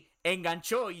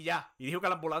 enganchó y ya. Y dijo que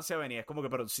la ambulancia venía. Es como que,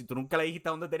 pero si tú nunca le dijiste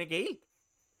a dónde tenía que ir.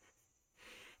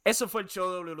 Eso fue el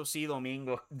show de WLC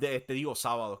domingo,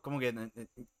 sábado. Es como que...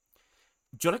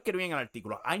 Yo lo escribí en el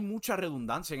artículo. Hay mucha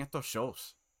redundancia en estos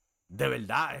shows. De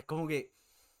verdad. Es como que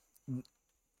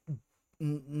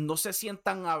no se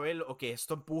sientan a ver, ok,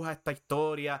 esto empuja esta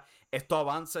historia, esto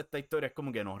avanza esta historia. Es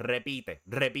como que no, repite.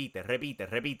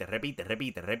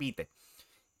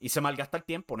 Y se malgasta el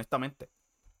tiempo, honestamente.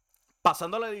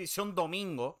 Pasando a la edición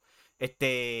domingo,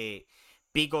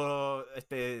 Pico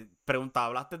pregunta,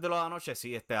 ¿hablaste de lo de anoche?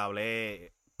 Sí,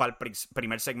 hablé... Para el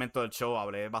primer segmento del show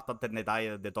hablé bastante en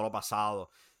detalle de todo lo pasado.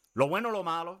 Lo bueno, lo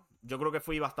malo. Yo creo que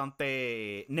fui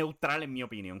bastante neutral en mi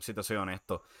opinión, si te soy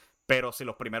honesto. Pero si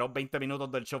los primeros 20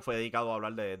 minutos del show fue dedicado a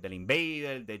hablar del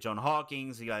Invader, de John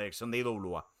Hawkins y la dirección de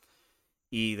IWA.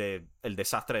 Y del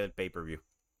desastre del pay-per-view.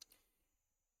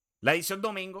 La edición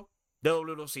domingo de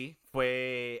WLC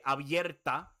fue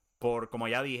abierta por, como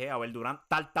ya dije, Abel Durán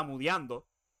tartamudeando,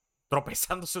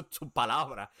 tropezándose sus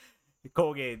palabras.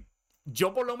 Como que...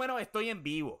 Yo por lo menos estoy en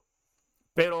vivo,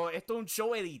 pero esto es un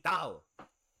show editado.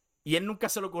 Y él nunca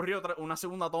se le ocurrió una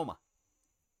segunda toma.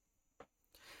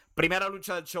 Primera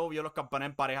lucha del show vio los campeones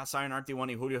en pareja Cyan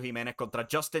RT1 y Julio Jiménez contra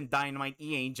Justin Dynamite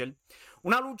y Angel.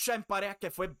 Una lucha en pareja que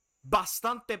fue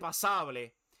bastante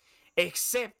pasable,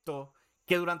 excepto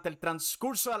que durante el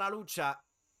transcurso de la lucha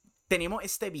tenemos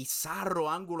este bizarro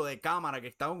ángulo de cámara que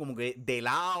estaba como que de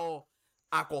lado,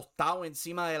 acostado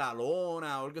encima de la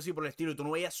lona o algo así por el estilo, y tú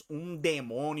no veías un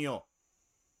demonio.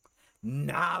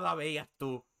 Nada veías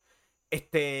tú.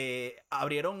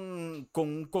 Abrieron con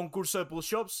un concurso de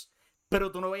push-ups,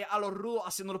 pero tú no veías a los rudos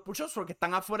haciendo los push-ups porque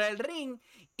están afuera del ring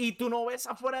y tú no ves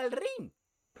afuera del ring.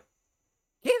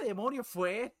 ¿Qué demonios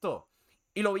fue esto?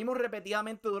 Y lo vimos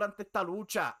repetidamente durante esta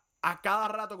lucha. A cada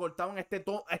rato cortaban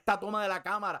esta toma de la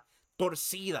cámara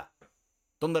torcida,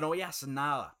 donde no veías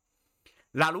nada.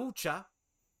 La lucha,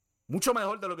 mucho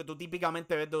mejor de lo que tú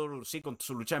típicamente ves de WC con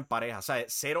su lucha en pareja. O sea,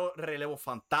 cero relevo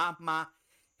fantasma.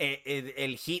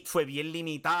 El hit fue bien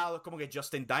limitado. Es como que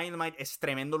Justin Dynamite es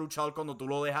tremendo luchador cuando tú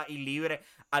lo dejas ir libre,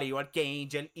 al igual que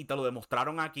Angel, y te lo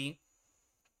demostraron aquí.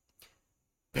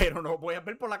 Pero no puedes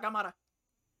ver por la cámara.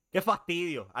 Qué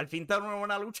fastidio. Al fin te dan una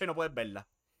buena lucha y no puedes verla.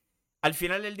 Al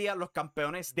final del día, los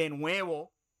campeones de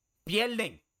nuevo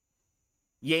pierden.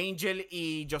 Y Angel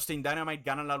y Justin Dynamite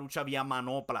ganan la lucha vía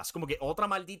manoplas. Como que otra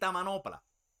maldita manopla.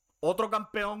 Otro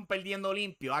campeón perdiendo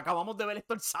limpio. Acabamos de ver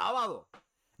esto el sábado.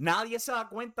 Nadie se da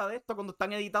cuenta de esto cuando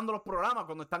están editando los programas,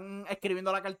 cuando están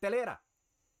escribiendo la cartelera.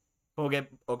 Como que,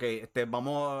 ok,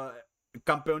 vamos,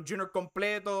 campeón junior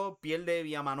completo, pierde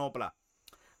vía manopla.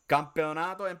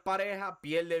 Campeonato en pareja,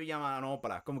 pierde vía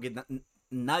manopla. Como que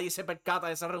nadie se percata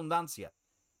de esa redundancia.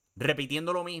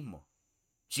 Repitiendo lo mismo.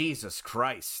 Jesus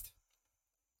Christ.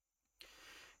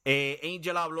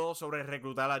 Angel habló sobre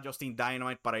reclutar a Justin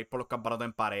Dynamite para ir por los campeonatos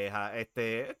en pareja. Es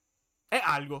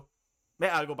algo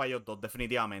para ellos dos,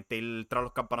 definitivamente. Ir tras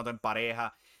los campeonatos en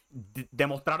pareja.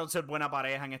 Demostraron ser buena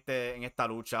pareja en esta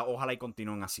lucha. Ojalá y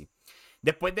continúen así.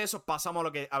 Después de eso pasamos a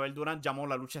lo que Abel Durán llamó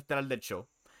la lucha estelar del show.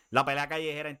 La pelea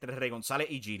callejera entre Rey González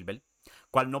y Gilbert.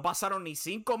 Cual no pasaron ni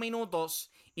 5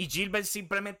 minutos y Gilbert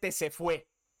simplemente se fue.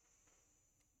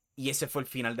 Y ese fue el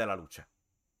final de la lucha.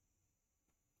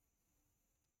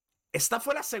 Esta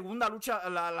fue la segunda lucha,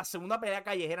 la segunda pelea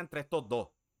callejera entre estos dos.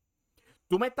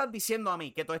 Tú me estás diciendo a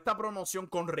mí que toda esta promoción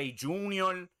con Rey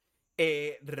Jr.,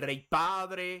 Rey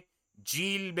Padre,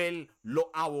 Gilbert, los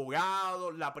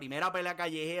abogados, la primera pelea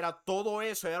callejera, todo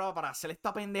eso era para hacer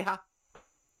esta pendeja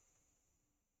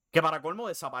que para colmo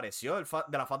desapareció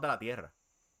de la faz de la tierra.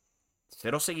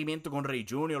 Cero seguimiento con Rey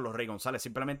Jr., los Rey González,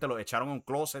 simplemente los echaron a un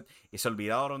closet y se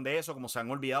olvidaron de eso como se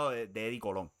han olvidado de Eddie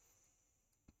Colón.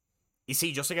 Y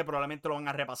sí, yo sé que probablemente lo van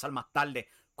a repasar más tarde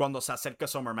cuando se acerque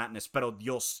Summer Madness, pero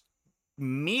Dios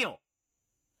mío,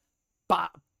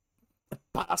 para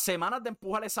semanas de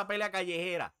empujar esa pelea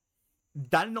callejera,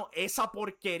 darnos esa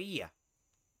porquería,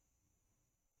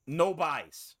 no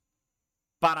buys,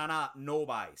 para nada, no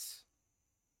buys.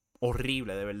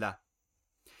 Horrible, de verdad.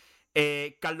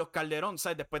 Carlos Calderón,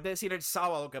 ¿sabes? Después de decir el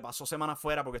sábado que pasó semana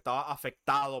fuera porque estaba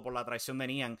afectado por la traición de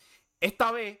Nian,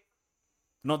 esta vez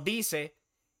nos dice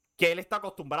que él está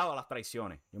acostumbrado a las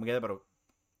traiciones. Yo me quedé, pero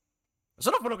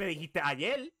eso no fue lo que dijiste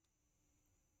ayer.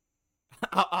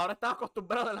 Ahora estás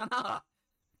acostumbrado de la nada.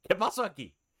 ¿Qué pasó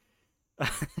aquí?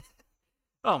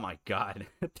 Oh my God.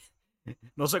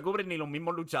 No se cubren ni los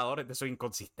mismos luchadores de su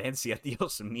inconsistencia.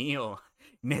 Dios mío.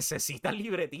 Necesitan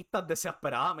libretistas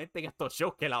desesperadamente en estos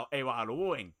shows que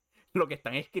evalúen lo que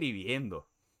están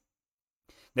escribiendo.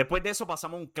 Después de eso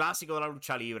pasamos a un clásico de la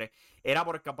lucha libre. Era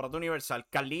por el campeonato universal.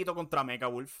 Carlito contra Mecha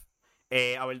Wolf.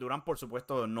 Abel Durán, por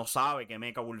supuesto, no sabe que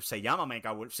Mecha Wolf se llama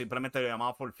Mecha Wolf. Simplemente lo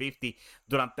llamaba 450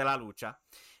 durante la lucha.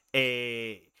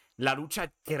 La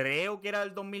lucha creo que era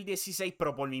del 2016,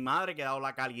 pero por mi madre, que dado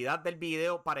la calidad del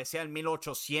video, parecía del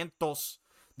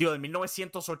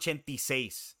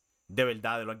 1986. De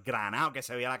verdad, de lo granado que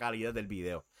se veía la calidad del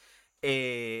video.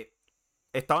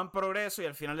 Estaba en progreso y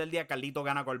al final del día Carlito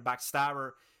gana con el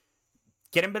Backstabber.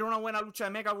 ¿Quieren ver una buena lucha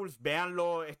de Mecha Wolf?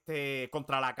 Véanlo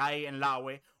contra la Kai en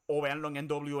Laue o véanlo en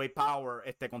NWA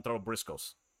Power contra los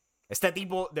Briscoes. Este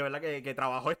tipo de verdad que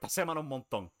trabajó esta semana un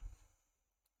montón.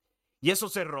 Y eso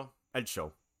cerró el show.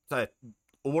 O sea,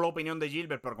 hubo la opinión de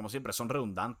Gilbert, pero como siempre son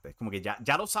redundantes. Como que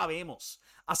ya lo sabemos.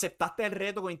 Aceptaste el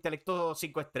reto con intelecto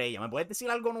 5 estrellas. ¿Me puedes decir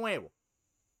algo nuevo?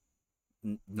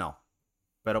 No.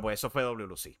 Pero pues eso fue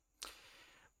WLC.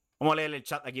 Vamos a leer el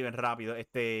chat aquí bien rápido.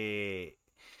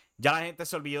 Ya la gente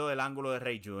se olvidó del ángulo de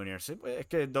Rey Jr. ¿Sí? Pues es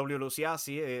que WLC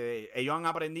así. Ellos han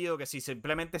aprendido que si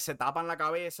simplemente se tapan la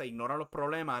cabeza e ignoran los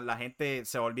problemas, la gente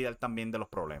se va a olvidar también de los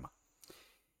problemas.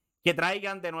 Que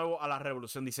traigan de nuevo a la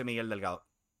revolución, dice Miguel Delgado.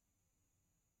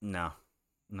 No,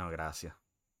 gracias.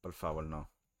 Por favor,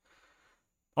 no.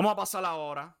 Vamos a pasar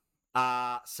ahora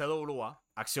a CWA,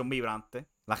 Acción Vibrante.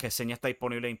 La reseña está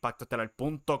disponible en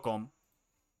impactoestelar.com.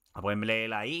 La pueden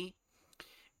leer ahí.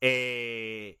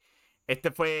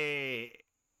 Este fue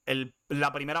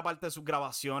la primera parte de sus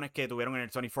grabaciones que tuvieron en el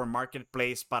 24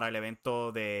 Marketplace para el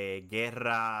evento de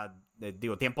guerra,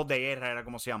 tiempos de guerra era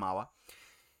como se llamaba.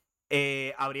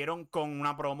 Abrieron con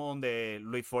una promo donde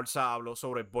Luis Forza habló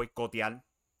sobre boicotear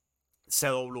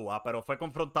CWA, pero fue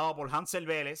confrontado por Hansel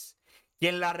Vélez,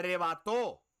 quien le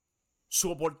arrebató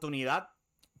su oportunidad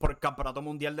por el campeonato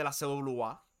mundial de la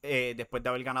CWA después de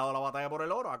haber ganado la batalla por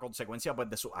el oro, a consecuencia pues,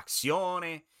 de sus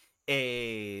acciones,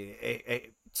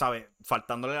 ¿sabes?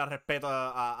 Faltándole el respeto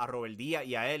a Robert Díaz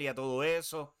y a él y a todo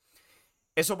eso.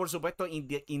 Eso, por supuesto,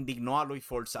 indignó a Luis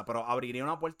Forza, pero abriría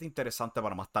una puerta interesante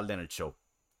para más tarde en el show.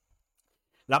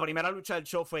 La primera lucha del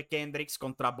show fue Kendricks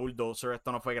contra Bulldozer.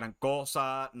 Esto no fue gran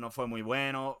cosa, no fue muy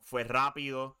bueno, fue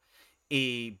rápido.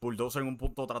 Y Bulldozer en un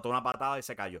punto trató una patada y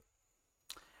se cayó.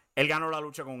 Él ganó la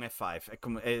lucha con un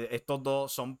F5. Estos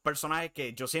dos son personajes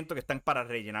que yo siento que están para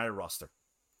rellenar el roster.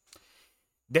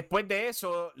 Después de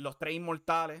eso, los tres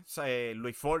inmortales,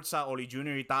 Luis Forza, Oli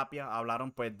Jr. y Tapia,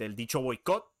 hablaron pues del dicho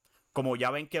boicot. Como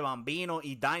ya ven que Bambino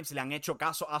y Dimes le han hecho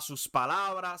caso a sus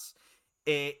palabras.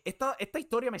 Esta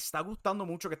historia me está gustando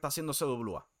mucho que está haciendo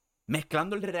CWA.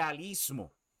 Mezclando el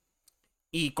realismo.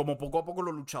 Y como poco a poco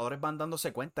los luchadores van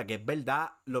dándose cuenta que es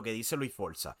verdad lo que dice Luis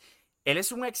Forza. Él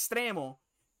es un extremo,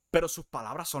 pero sus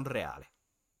palabras son reales.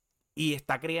 Y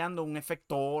está creando un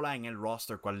efecto ola en el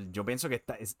roster, cual yo pienso que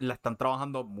la están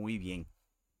trabajando muy bien.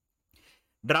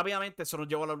 Rápidamente eso nos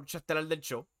llevó a la lucha estelar del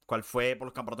show, cual fue por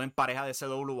los campeonatos en pareja de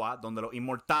CWA, donde los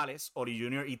inmortales, Ori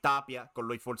Jr. y Tapia, con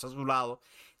Luis Forza a su lado,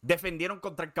 defendieron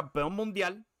contra el campeón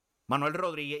mundial, Manuel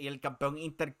Rodríguez, y el campeón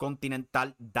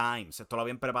intercontinental, Dimes. Esto lo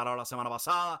habían preparado la semana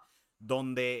pasada,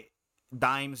 donde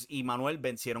Dimes y Manuel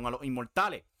vencieron a los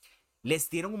inmortales. Les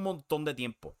dieron un montón de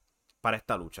tiempo para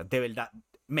esta lucha. De verdad,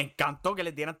 me encantó que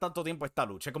les dieran tanto tiempo a esta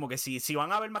lucha. Como que si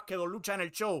van a haber más que 2 luchas en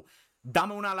el show,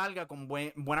 dame una larga con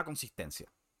buena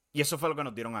consistencia. Y eso fue lo que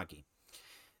nos dieron aquí.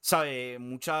 ¿Sabe?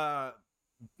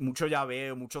 Mucho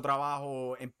llaveo, mucho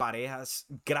trabajo en parejas.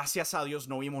 Gracias a Dios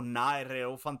no vimos nada de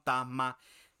reloj fantasma.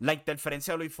 La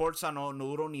interferencia de Luis Forza no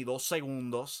duró ni 2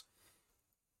 segundos.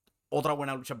 Otra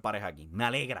buena lucha en pareja aquí. Me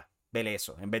alegra ver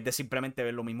eso, en vez de simplemente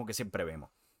ver lo mismo que siempre vemos.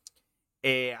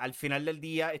 Al final del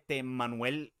día,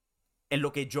 Manuel, en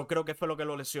lo que yo creo que fue lo que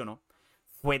lo lesionó,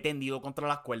 fue tendido contra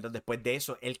las cuerdas. Después de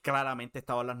eso, él claramente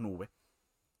estaba en las nubes.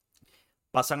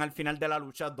 Pasan al final de la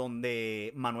lucha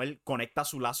donde Manuel conecta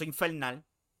su lazo infernal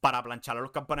para planchar a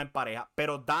los campeones en pareja,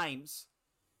 pero Dimes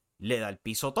le da el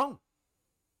pisotón.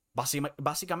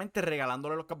 Básicamente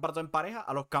regalándole los campeonatos en pareja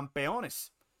a los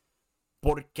campeones.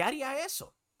 ¿Por qué haría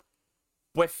eso?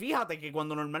 Pues fíjate que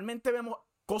cuando normalmente vemos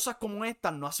cosas como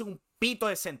estas, no hacen un pito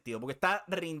de sentido, porque está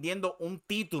rindiendo un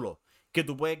título que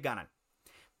tú puedes ganar.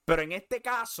 Pero en este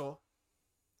caso,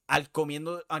 al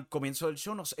comienzo del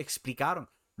show nos explicaron,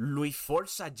 Luis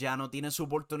Forza ya no tiene su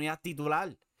oportunidad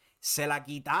titular. Se la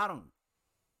quitaron.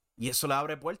 Y eso le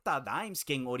abre puerta a Dimes,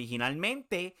 quien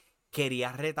originalmente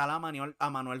quería retar a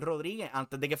Manuel Rodríguez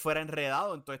antes de que fuera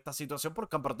enredado en toda esta situación por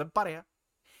campeonato en pareja.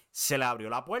 Se le abrió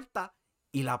la puerta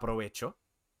y la aprovechó.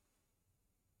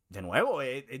 De nuevo,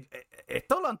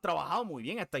 esto lo han trabajado muy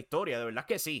bien, esta historia, de verdad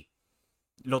que sí.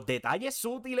 Los detalles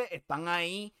sutiles están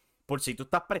ahí por si tú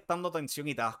estás prestando atención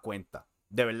y te das cuenta.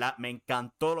 De verdad, me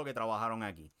encantó lo que trabajaron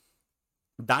aquí.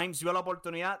 Dimes vio la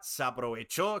oportunidad, se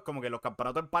aprovechó. Es como que los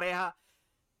campeonatos en pareja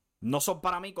no son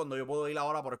para mí cuando yo puedo ir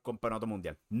ahora por el campeonato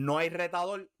mundial. No hay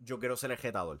retador, yo quiero ser el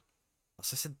retador.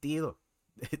 Hace sentido.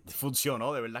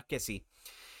 Funcionó, de verdad que sí.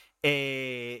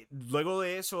 Luego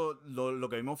de eso, lo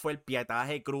que vimos fue el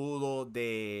pietaje crudo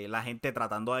de la gente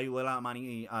tratando de ayudar a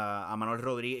Manuel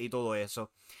Rodríguez y todo eso.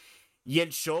 Y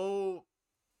el show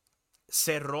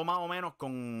cerró más o menos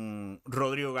con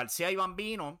Rodrigo García y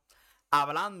Bambino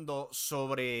hablando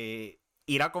sobre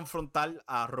ir a confrontar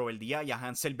a Robert Díaz y a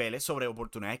Hansel Vélez sobre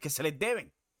oportunidades que se les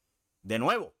deben. De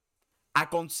nuevo, a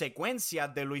consecuencia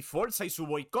de Luis Forza y su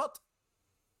boicot.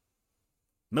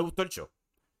 Me gustó el show.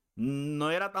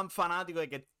 No era tan fanático de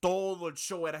que todo el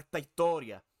show era esta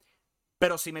historia,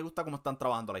 pero sí me gusta cómo están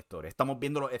trabajando la historia. Estamos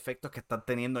viendo los efectos que están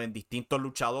teniendo en distintos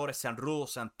luchadores, sean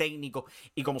rudos, sean técnicos,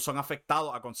 y cómo son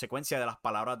afectados a consecuencia de las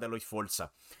palabras de Luis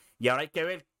Forza. Y ahora hay que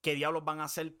ver qué diablos van a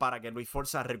hacer para que Luis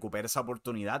Forza recupere esa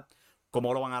oportunidad,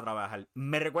 cómo lo van a trabajar.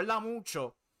 Me recuerda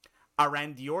mucho a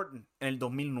Randy Orton en el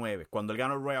 2009, cuando él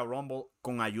ganó el Royal Rumble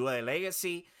con ayuda de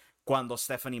Legacy, cuando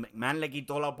Stephanie McMahon le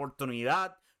quitó la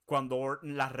oportunidad, cuando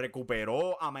Orton la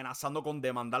recuperó amenazando con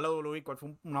demandarle a WWE, cual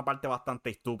fue una parte bastante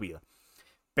estúpida.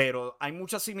 Pero hay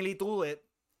muchas similitudes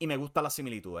y me gustan las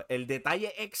similitudes. El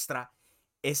detalle extra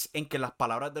es en que las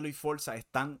palabras de Luis Forza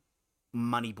están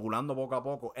manipulando poco a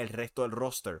poco el resto del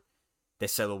roster de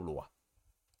CWA.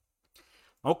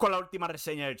 Vamos con la última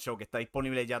reseña del show, que está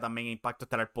disponible ya también en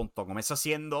impactoestelar.com. Comienza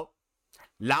siendo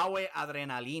Laue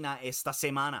Adrenalina esta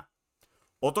semana.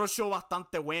 Otro show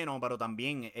bastante bueno, pero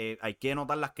también hay que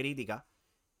notar las críticas.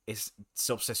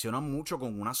 Se obsesionan mucho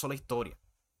con una sola historia.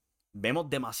 Vemos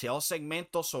demasiados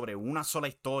segmentos sobre una sola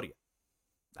historia.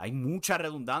 Hay mucha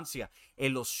redundancia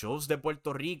en los shows de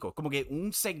Puerto Rico. Como que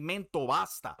un segmento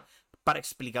basta para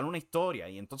explicar una historia.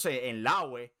 Y entonces en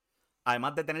Laue,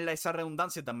 además de tener esa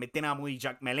redundancia, también tiene a muy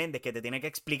Jack Meléndez, que te tiene que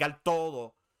explicar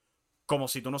todo como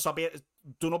si tú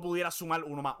no pudieras sumar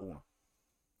 1 más 1.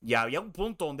 Y había un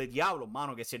punto donde, diablo,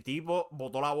 mano, que si el tipo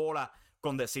botó la bola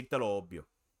con decirte lo obvio.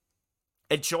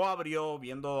 El show abrió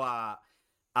viendo a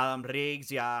Adam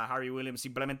Riggs y a Harry Williams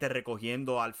simplemente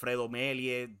recogiendo a Alfredo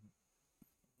Melie.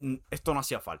 Esto no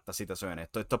hacía falta, si te soy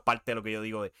honesto. Esto es parte de lo que yo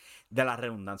digo de la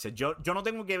redundancia. Yo no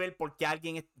tengo que ver por qué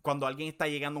cuando alguien está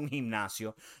llegando a un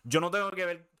gimnasio, yo no tengo que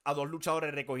ver a 2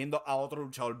 luchadores recogiendo a otro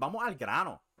luchador. Vamos al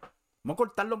grano. Vamos a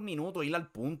cortar los minutos, ir al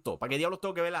punto. ¿Para qué diablos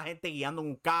tengo que ver a la gente guiando en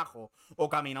un cajo o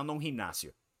caminando a un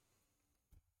gimnasio?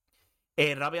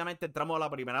 Rápidamente entramos a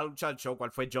la primera lucha del show, cual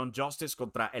fue John Justice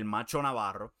contra el Macho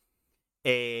Navarro.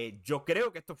 Yo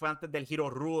creo que esto fue antes del giro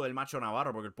rudo del Macho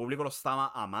Navarro, porque el público lo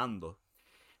estaba amando.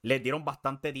 Les dieron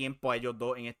bastante tiempo a ellos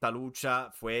dos en esta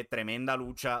lucha. Fue tremenda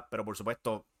lucha, pero por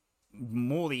supuesto,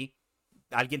 Moody,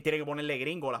 alguien tiene que ponerle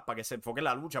gringolas para que se enfoque en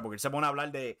la lucha, porque él se pone a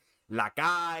hablar de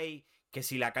Lakai, que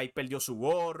si Lakai perdió su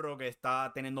gorro, que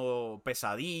está teniendo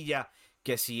pesadillas,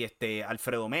 que si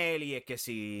Alfredo Melie, que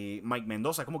si Mike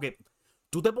Mendoza. Como que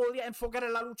tú te podrías enfocar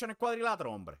en la lucha en el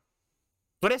cuadrilátero, hombre.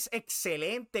 Tú eres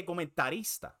excelente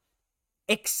comentarista.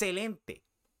 Excelente.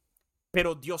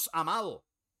 Pero Dios amado,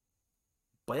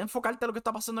 ¿puedes enfocarte en lo que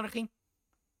está pasando en el ring?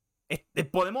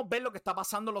 Podemos ver lo que está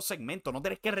pasando en los segmentos. No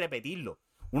tienes que repetirlo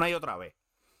una y otra vez.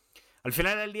 Al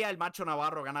final del día, el Macho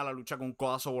Navarro gana la lucha con un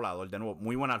codazo volador. De nuevo,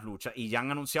 muy buenas luchas. Y ya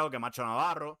han anunciado que Macho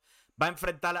Navarro va a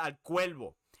enfrentar al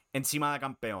Cuervo encima de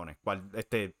campeones.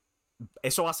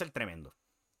 Eso va a ser tremendo.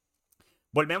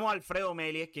 Volvemos a Alfredo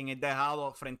Melie, quien es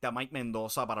dejado frente a Mike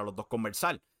Mendoza para los dos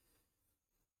conversar.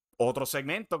 Otro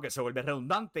segmento que se vuelve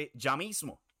redundante ya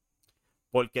mismo.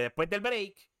 Porque después del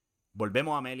break,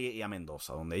 volvemos a Melie y a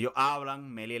Mendoza, donde ellos hablan.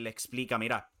 Melie le explica,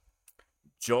 mira,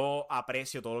 yo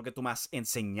aprecio todo lo que tú me has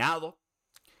enseñado,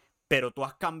 pero tú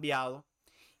has cambiado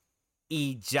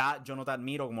y ya yo no te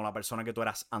admiro como la persona que tú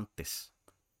eras antes.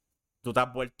 Tú te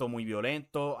has vuelto muy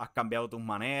violento, has cambiado tus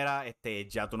maneras,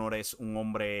 ya tú no eres un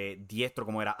hombre diestro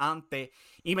como era antes.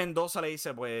 Y Mendoza le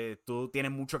dice, pues tú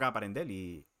tienes mucho que aprender.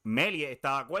 Y Melie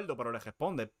está de acuerdo, pero le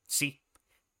responde, sí,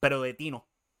 pero de ti no.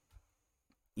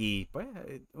 Y pues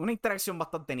una interacción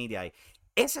bastante nítida ahí.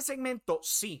 Ese segmento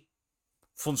sí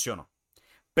funcionó.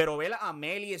 Pero ver a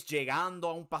Melies llegando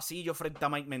a un pasillo frente a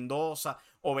Mike Mendoza,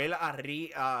 o ver a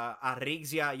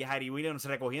Riggs y a Harry Williams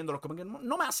recogiéndolos, como que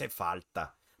no me hace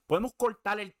falta. Podemos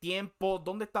cortar el tiempo.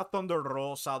 ¿Dónde está Thunder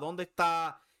Rosa? ¿Dónde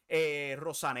está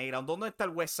Rosa Negra? ¿Dónde está el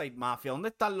West Side Mafia? ¿Dónde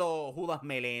están los Judas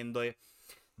Meléndez?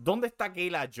 ¿Dónde está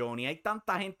Kayla Johnny? Hay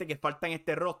tanta gente que falta en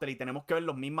este roster y tenemos que ver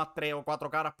las mismas 3 o 4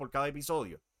 caras por cada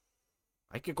episodio.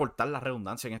 Hay que cortar la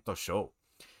redundancia en estos shows.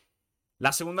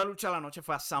 La segunda lucha de la noche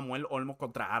fue a Samuel Olmos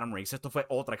contra Adam Riggs. Esto fue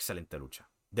otra excelente lucha.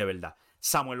 De verdad.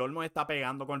 Samuel Olmos está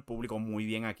pegando con el público muy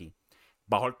bien aquí.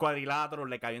 Bajó el cuadrilátero,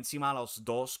 le cayó encima a los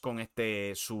dos con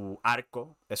su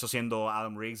arco. Eso siendo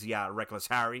Adam Riggs y a Reckless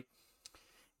Harry.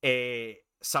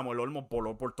 Samuel Olmos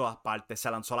voló por todas partes. Se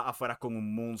lanzó a las afueras con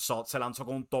un moonsault. Se lanzó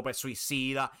con un tope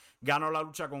suicida. Ganó la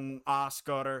lucha con un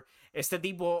Oscar. Este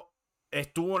tipo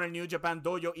estuvo en el New Japan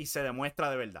Dojo y se demuestra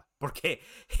de verdad. Porque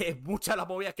muchas de las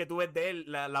movidas que tú ves de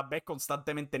él las ves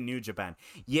constantemente en New Japan.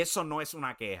 Y eso no es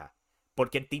una queja.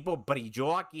 Porque el tipo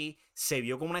brilló aquí, se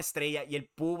vio como una estrella y el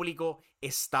público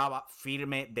estaba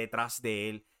firme detrás de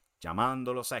él,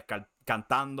 llamándolo, ¿sabes?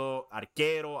 Cantando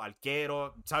arquero,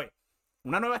 ¿sabes?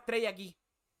 Una nueva estrella aquí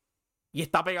y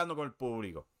está pegando con el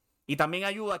público. Y también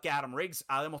ayuda que Adam Riggs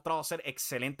ha demostrado ser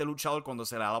excelente luchador cuando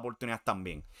se le da la oportunidad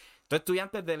también. Entonces,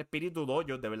 estudiantes del Espíritu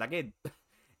Dojo, de verdad que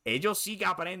ellos sí que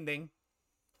aprenden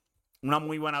una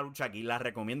muy buena lucha aquí. La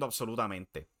recomiendo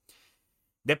absolutamente.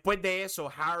 Después de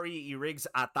eso, Harry y Riggs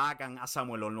atacan a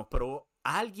Samuel Olmos, pero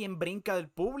alguien brinca del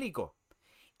público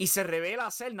y se revela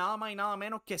a ser nada más y nada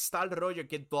menos que Star Roger,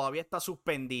 que todavía está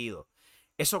suspendido.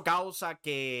 Eso causa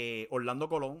que Orlando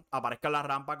Colón aparezca en la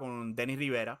rampa con Dennis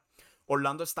Rivera.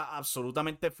 Orlando está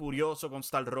absolutamente furioso con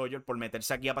Star Roger por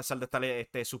meterse aquí a pesar de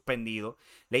estar suspendido.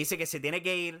 Le dice que se tiene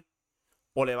que ir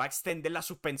o le va a extender la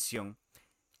suspensión,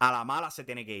 a la mala se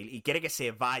tiene que ir y quiere que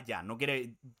se vaya, no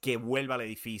quiere que vuelva al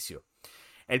edificio.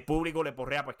 El público le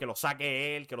porrea pues que lo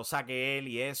saque él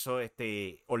y eso.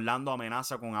 Orlando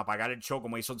amenaza con apagar el show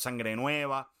como hizo Sangre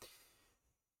Nueva.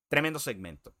 Tremendo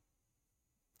segmento.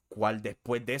 Cual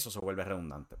después de eso se vuelve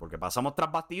redundante. Porque pasamos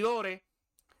tras bastidores.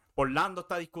 Orlando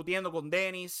está discutiendo con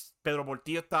Dennis. Pedro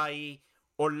Portillo está ahí.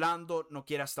 Orlando no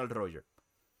quiere hasta el Roger.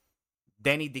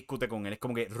 Dennis discute con él. Es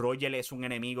como que Roger es un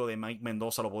enemigo de Mike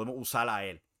Mendoza. Lo podemos usar a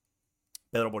él.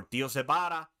 Pedro Portillo se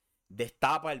para.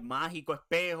 Destapa el mágico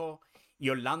espejo. Y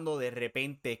Orlando de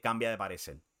repente cambia de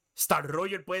parecer. Star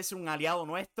Roger puede ser un aliado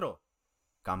nuestro.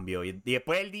 Cambió. Y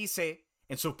después él dice,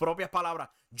 en sus propias palabras,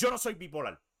 yo no soy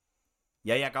bipolar. Y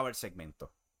ahí acaba el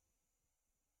segmento.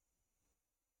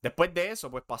 Después de eso,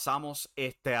 pues pasamos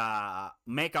a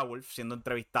Mecha Wolf siendo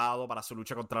entrevistado para su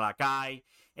lucha contra la Kai.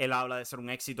 Él habla de ser un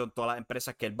éxito en todas las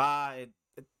empresas que él va.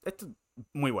 Esto es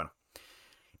muy bueno.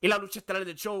 Y la lucha estelar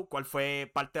del show, cual fue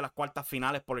parte de las cuartas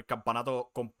finales por el campeonato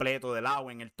completo del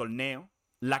agua en el torneo.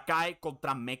 La Kai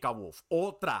contra Mecha Wolf.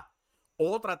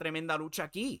 Otra tremenda lucha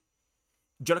aquí.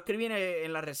 Yo lo escribí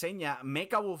en la reseña.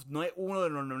 Mecha Wolf no es uno de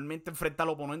los normalmente enfrenta a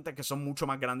los oponentes que son mucho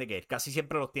más grandes que él. Casi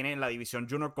siempre los tiene en la división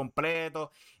junior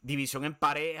completo, división en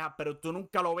pareja, pero tú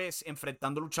nunca lo ves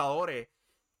enfrentando luchadores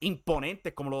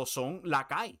imponentes como lo son la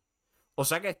Kai. O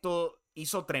sea que esto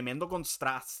hizo tremendo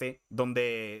contraste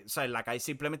donde, o sea, la Kai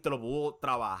simplemente lo pudo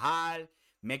trabajar.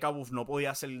 Mecha Wolf no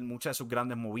podía hacer muchas de sus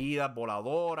grandes movidas,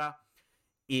 voladoras.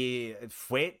 Y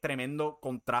fue tremendo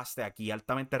contraste aquí,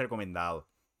 altamente recomendado.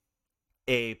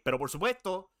 Pero por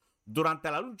supuesto,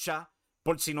 durante la lucha,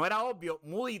 por si no era obvio,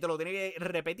 Moody te lo tiene que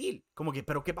repetir. Como que,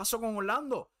 ¿pero qué pasó con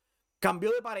Orlando?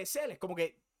 Cambió de parecer. Es como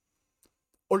que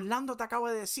Orlando te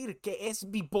acaba de decir que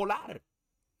es bipolar.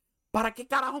 ¿Para qué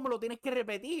carajo me lo tienes que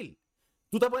repetir?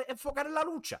 Tú te puedes enfocar en la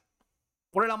lucha.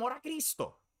 Por el amor a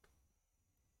Cristo.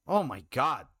 Oh my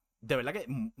God. De verdad que,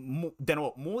 de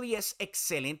nuevo, Moody es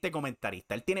excelente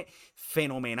comentarista. Él tiene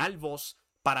fenomenal voz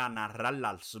para narrar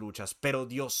las luchas. Pero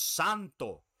Dios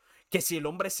santo, que si el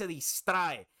hombre se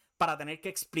distrae para tener que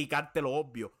explicarte lo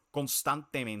obvio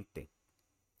constantemente.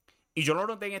 Y yo lo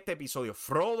noté en este episodio.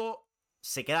 Frodo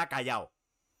se queda callado.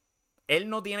 Él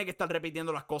no tiene que estar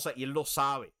repitiendo las cosas y él lo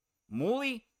sabe.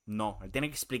 Moody, no. Él tiene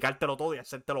que explicártelo todo y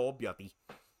hacértelo obvio a ti.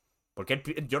 Porque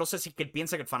yo no sé si es que él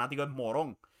piensa que el fanático es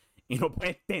morón y no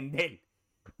puede entender.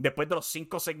 Después de los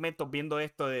 5 segmentos viendo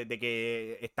esto de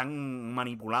que están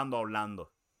manipulando a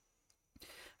Orlando. Al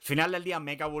final del día,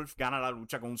 Mecha Wolf gana la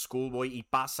lucha con Schoolboy y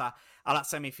pasa a la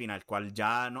semifinal, cual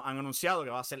ya nos han anunciado que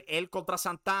va a ser él contra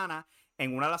Santana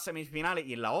en una de las semifinales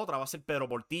y en la otra va a ser Pedro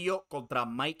Portillo contra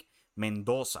Mike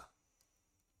Mendoza.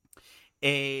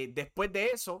 Después de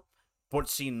eso, por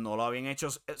si no lo habían hecho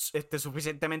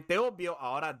suficientemente obvio,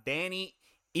 ahora Danny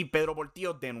y Pedro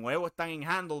Portillo de nuevo están en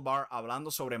Handlebar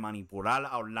hablando sobre manipular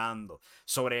a Orlando,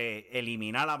 sobre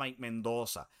eliminar a Mike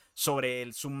Mendoza,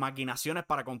 sobre sus maquinaciones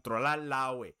para controlar la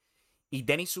UE. Y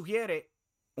Danny sugiere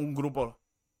un grupo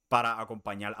para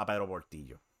acompañar a Pedro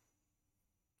Portillo.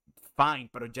 Fine,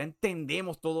 pero ya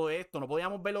entendemos todo esto. No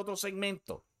podíamos ver otro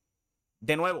segmento.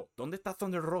 De nuevo, ¿dónde está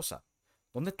Thunder Rosa?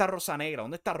 ¿Dónde está Rosa Negra?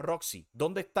 ¿Dónde está Roxy?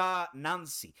 ¿Dónde está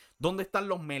Nancy? ¿Dónde están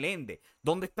los Meléndez?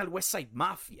 ¿Dónde está el West Side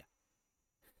Mafia?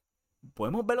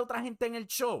 ¿Podemos ver otra gente en el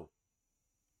show?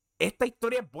 Esta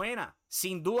historia es buena,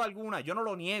 sin duda alguna, yo no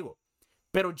lo niego.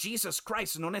 Pero Jesus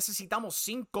Christ, no necesitamos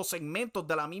 5 segmentos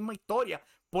de la misma historia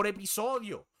por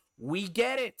episodio. We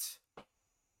get it.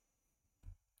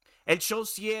 El show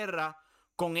cierra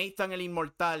con Ethan el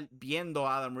Inmortal viendo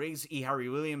a Adam Riggs y Harry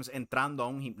Williams entrando a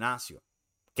un gimnasio.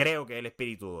 Creo que es el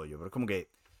espíritu doyo, pero es como que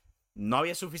no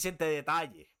había suficiente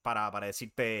detalle para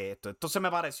decirte esto. Esto se me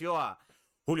pareció a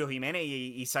Julio Jiménez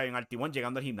y Zion Artimón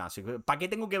llegando al gimnasio. ¿Para qué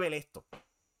tengo que ver esto?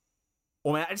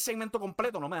 O me das el segmento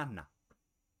completo o no me das nada.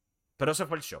 Pero ese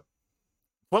fue el show.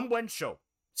 Fue un buen show,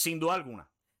 sin duda alguna.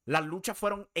 Las luchas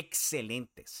fueron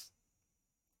excelentes.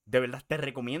 De verdad, te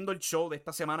recomiendo el show de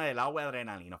esta semana del Agua de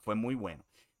Adrenalina. Fue muy bueno.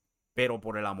 Pero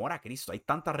por el amor a Cristo, hay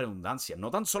tanta redundancia. No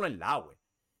tan solo en la Agua.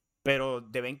 Pero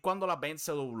de vez en cuando las ves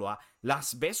en CWA,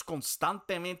 las ves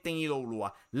constantemente en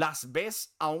IWA, las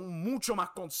ves aún mucho más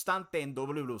constante en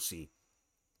WWC.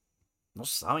 No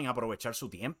saben aprovechar su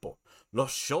tiempo.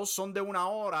 Los shows son de 1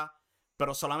 hora,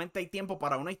 pero solamente hay tiempo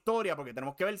para una historia porque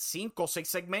tenemos que ver 5 o 6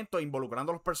 segmentos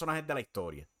involucrando a los personajes de la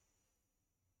historia.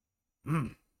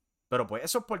 Pero pues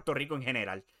eso es Puerto Rico en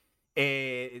general.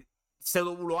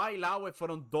 CWA y la AWE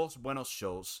fueron 2 buenos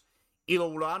shows. Y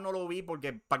WA no lo vi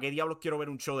porque ¿para qué diablos quiero ver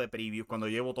un show de previews cuando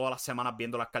llevo todas las semanas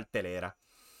viendo las carteleras?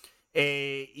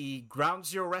 Y Ground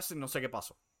Zero Wrestling no sé qué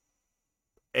pasó.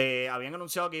 Habían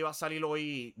anunciado que iba a salir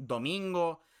hoy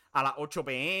domingo a las 8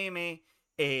 p.m.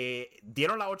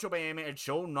 Dieron las 8 p.m. El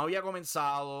show no había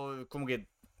comenzado. Como que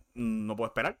no puedo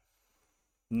esperar.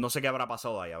 No sé qué habrá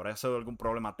pasado ahí. Habrá sido algún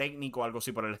problema técnico, algo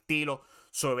así por el estilo.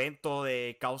 Su evento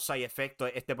de causa y efecto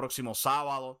es este próximo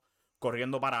sábado,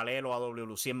 corriendo paralelo a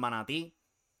WLC en Manatí.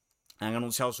 Han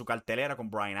anunciado su cartelera con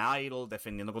Bryan Idol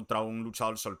defendiendo contra un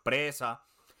luchador sorpresa.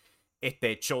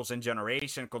 Chosen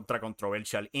Generation contra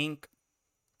Controversial Inc.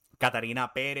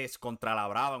 Catarina Pérez contra La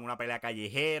Brava en una pelea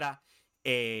callejera.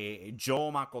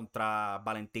 Yoma contra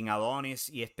Valentín Adonis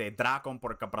y Dracon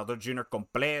por el campeonato junior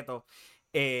completo.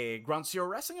 Ground Zero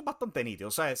Wrestling es bastante nítido.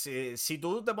 O sea, si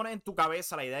tú te pones en tu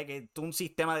cabeza la idea de que es un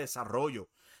sistema de desarrollo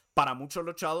para muchos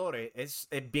luchadores,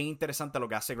 es bien interesante lo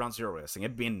que hace Ground Zero Wrestling.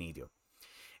 Es bien nítido.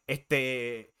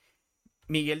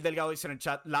 Miguel Delgado dice en el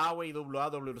chat, la AWE y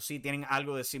WC tienen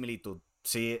algo de similitud.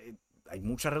 Sí, hay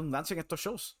mucha redundancia en estos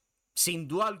shows. Sin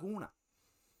duda alguna.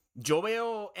 Yo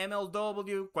veo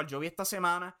MLW, cual yo vi esta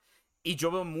semana, y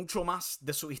yo veo mucho más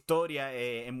de su historia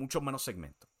en muchos menos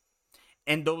segmentos.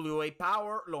 En WA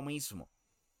Power, lo mismo.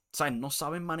 O sea, no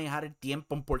saben manejar el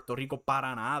tiempo en Puerto Rico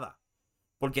para nada.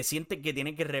 Porque sienten que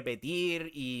tienen que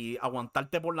repetir y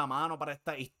aguantarte por la mano para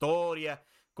esta historia.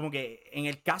 Como que en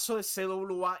el caso de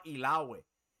CWA y LAWE,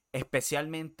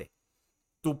 especialmente,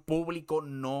 tu público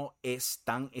no es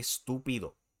tan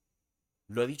estúpido.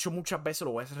 Lo he dicho muchas veces,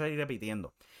 lo voy a seguir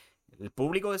repitiendo. El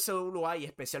público de CWA y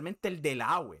especialmente el de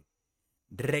LAWE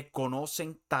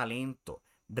reconocen talento,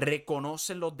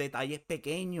 reconocen los detalles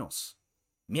pequeños.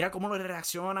 Mira cómo le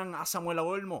reaccionan a Samuel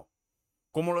Olmo,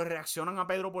 cómo le reaccionan a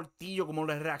Pedro Portillo, cómo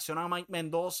le reaccionan a Mike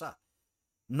Mendoza.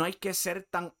 No hay que ser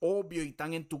tan obvio y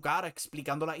tan en tu cara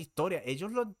explicando la historia.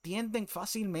 Ellos lo entienden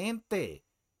fácilmente.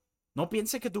 No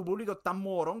pienses que tu público es tan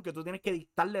morón que tú tienes que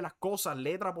dictarle las cosas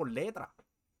letra por letra.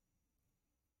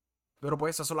 Pero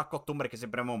pues esas son las costumbres que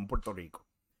siempre vemos en Puerto Rico.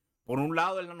 Por un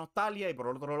lado es la nostalgia y por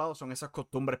otro lado son esas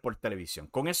costumbres por televisión.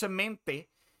 Con eso en mente,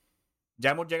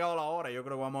 ya hemos llegado a la hora. Yo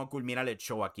creo que vamos a culminar el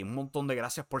show aquí. Un montón de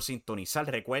gracias por sintonizar.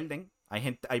 Recuerden,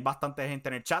 hay bastante gente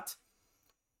en el chat.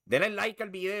 Denle like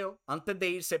al video antes de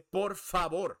irse, por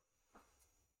favor.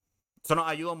 Eso nos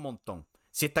ayuda un montón.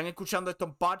 Si están escuchando esto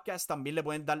en podcast, también le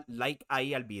pueden dar like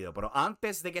ahí al video. Pero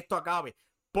antes de que esto acabe,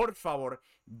 por favor,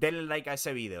 denle like a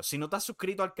ese video. Si no te has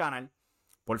suscrito al canal,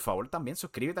 por favor también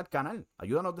suscríbete al canal.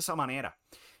 Ayúdanos de esa manera.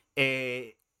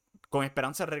 Con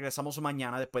esperanza regresamos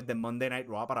mañana después de Monday Night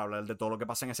Raw para hablar de todo lo que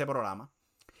pasa en ese programa.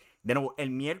 De nuevo,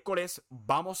 el miércoles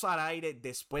vamos al aire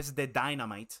después de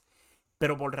Dynamite.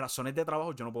 Pero por razones de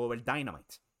trabajo yo no puedo ver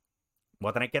Dynamite.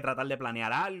 Voy a tener que tratar de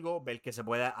planear algo, ver qué se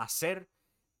puede hacer.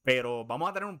 Pero vamos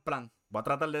a tener un plan. Voy a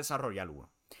tratar de desarrollar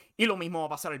uno. Y lo mismo va a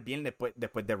pasar el viernes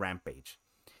después de Rampage.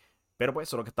 Pero pues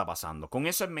eso es lo que está pasando. Con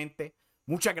eso en mente,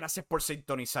 muchas gracias por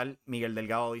sintonizar. Miguel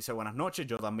Delgado dice buenas noches.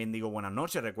 Yo también digo buenas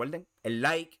noches. Recuerden, el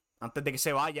like antes de que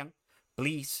se vayan.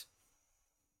 Please.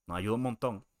 Nos ayuda un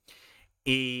montón.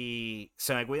 Y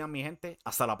se me cuidan, mi gente.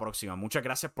 Hasta la próxima. Muchas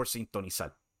gracias por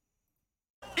sintonizar.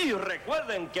 Y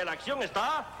recuerden que la acción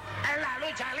está en la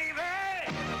lucha libre.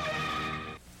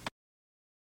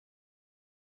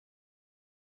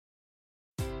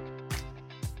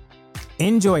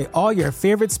 Enjoy all your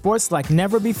favorite sports like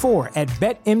never before at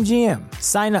BetMGM.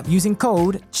 Sign up using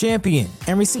code CHAMPION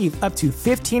and receive up to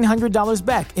 $1,500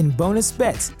 back in bonus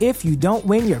bets if you don't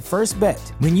win your first bet.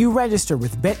 When you register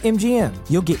with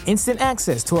BetMGM, you'll get instant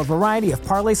access to a variety of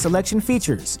parlay selection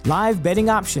features, live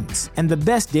betting options, and the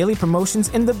best daily promotions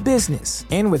in the business.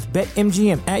 And with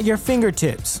BetMGM at your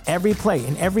fingertips, every play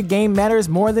and every game matters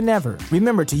more than ever.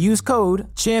 Remember to use code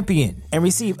CHAMPION and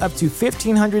receive up to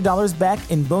 $1,500 back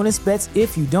in bonus bets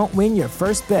if you don't win your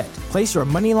first bet. Place your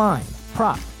money line,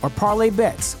 prop, or parlay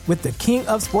bets with the king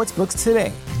of sportsbooks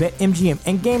today. BetMGM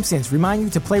and GameSense remind you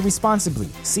to play responsibly.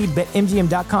 See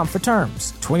BetMGM.com for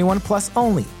terms. 21 plus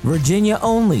only. Virginia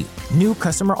only. New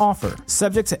customer offer.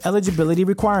 Subject to eligibility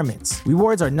requirements.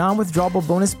 Rewards are non-withdrawable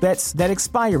bonus bets that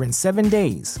expire in 7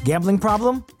 days. Gambling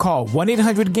problem? Call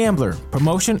 1-800-GAMBLER.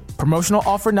 Promotional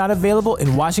offer not available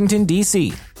in Washington,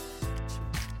 D.C.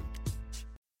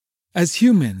 As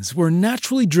humans, we're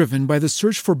naturally driven by the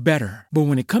search for better. But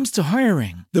when it comes to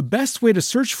hiring, the best way to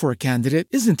search for a candidate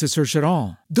isn't to search at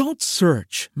all. Don't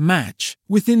search, match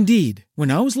with Indeed.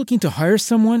 When I was looking to hire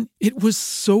someone, it was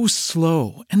so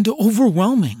slow and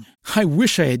overwhelming. I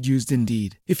wish I had used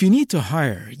Indeed. If you need to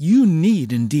hire, you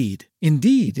need Indeed.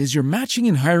 Indeed is your matching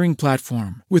and hiring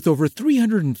platform with over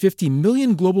 350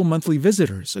 million global monthly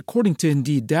visitors, according to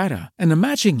Indeed data, and a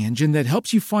matching engine that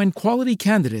helps you find quality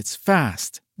candidates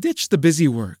fast. Ditch the busy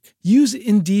work. Use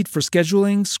Indeed for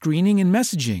scheduling, screening, and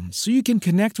messaging so you can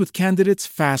connect with candidates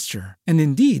faster. And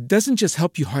Indeed doesn't just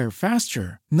help you hire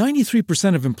faster.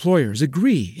 93% of employers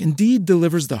agree Indeed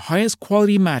delivers the highest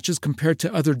quality matches compared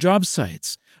to other job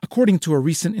sites, according to a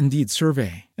recent Indeed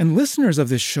survey. And listeners of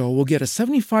this show will get a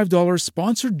 $75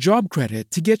 sponsored job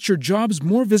credit to get your jobs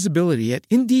more visibility at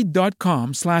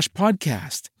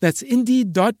Indeed.com/podcast. That's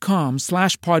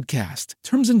Indeed.com/podcast.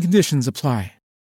 Terms and conditions apply.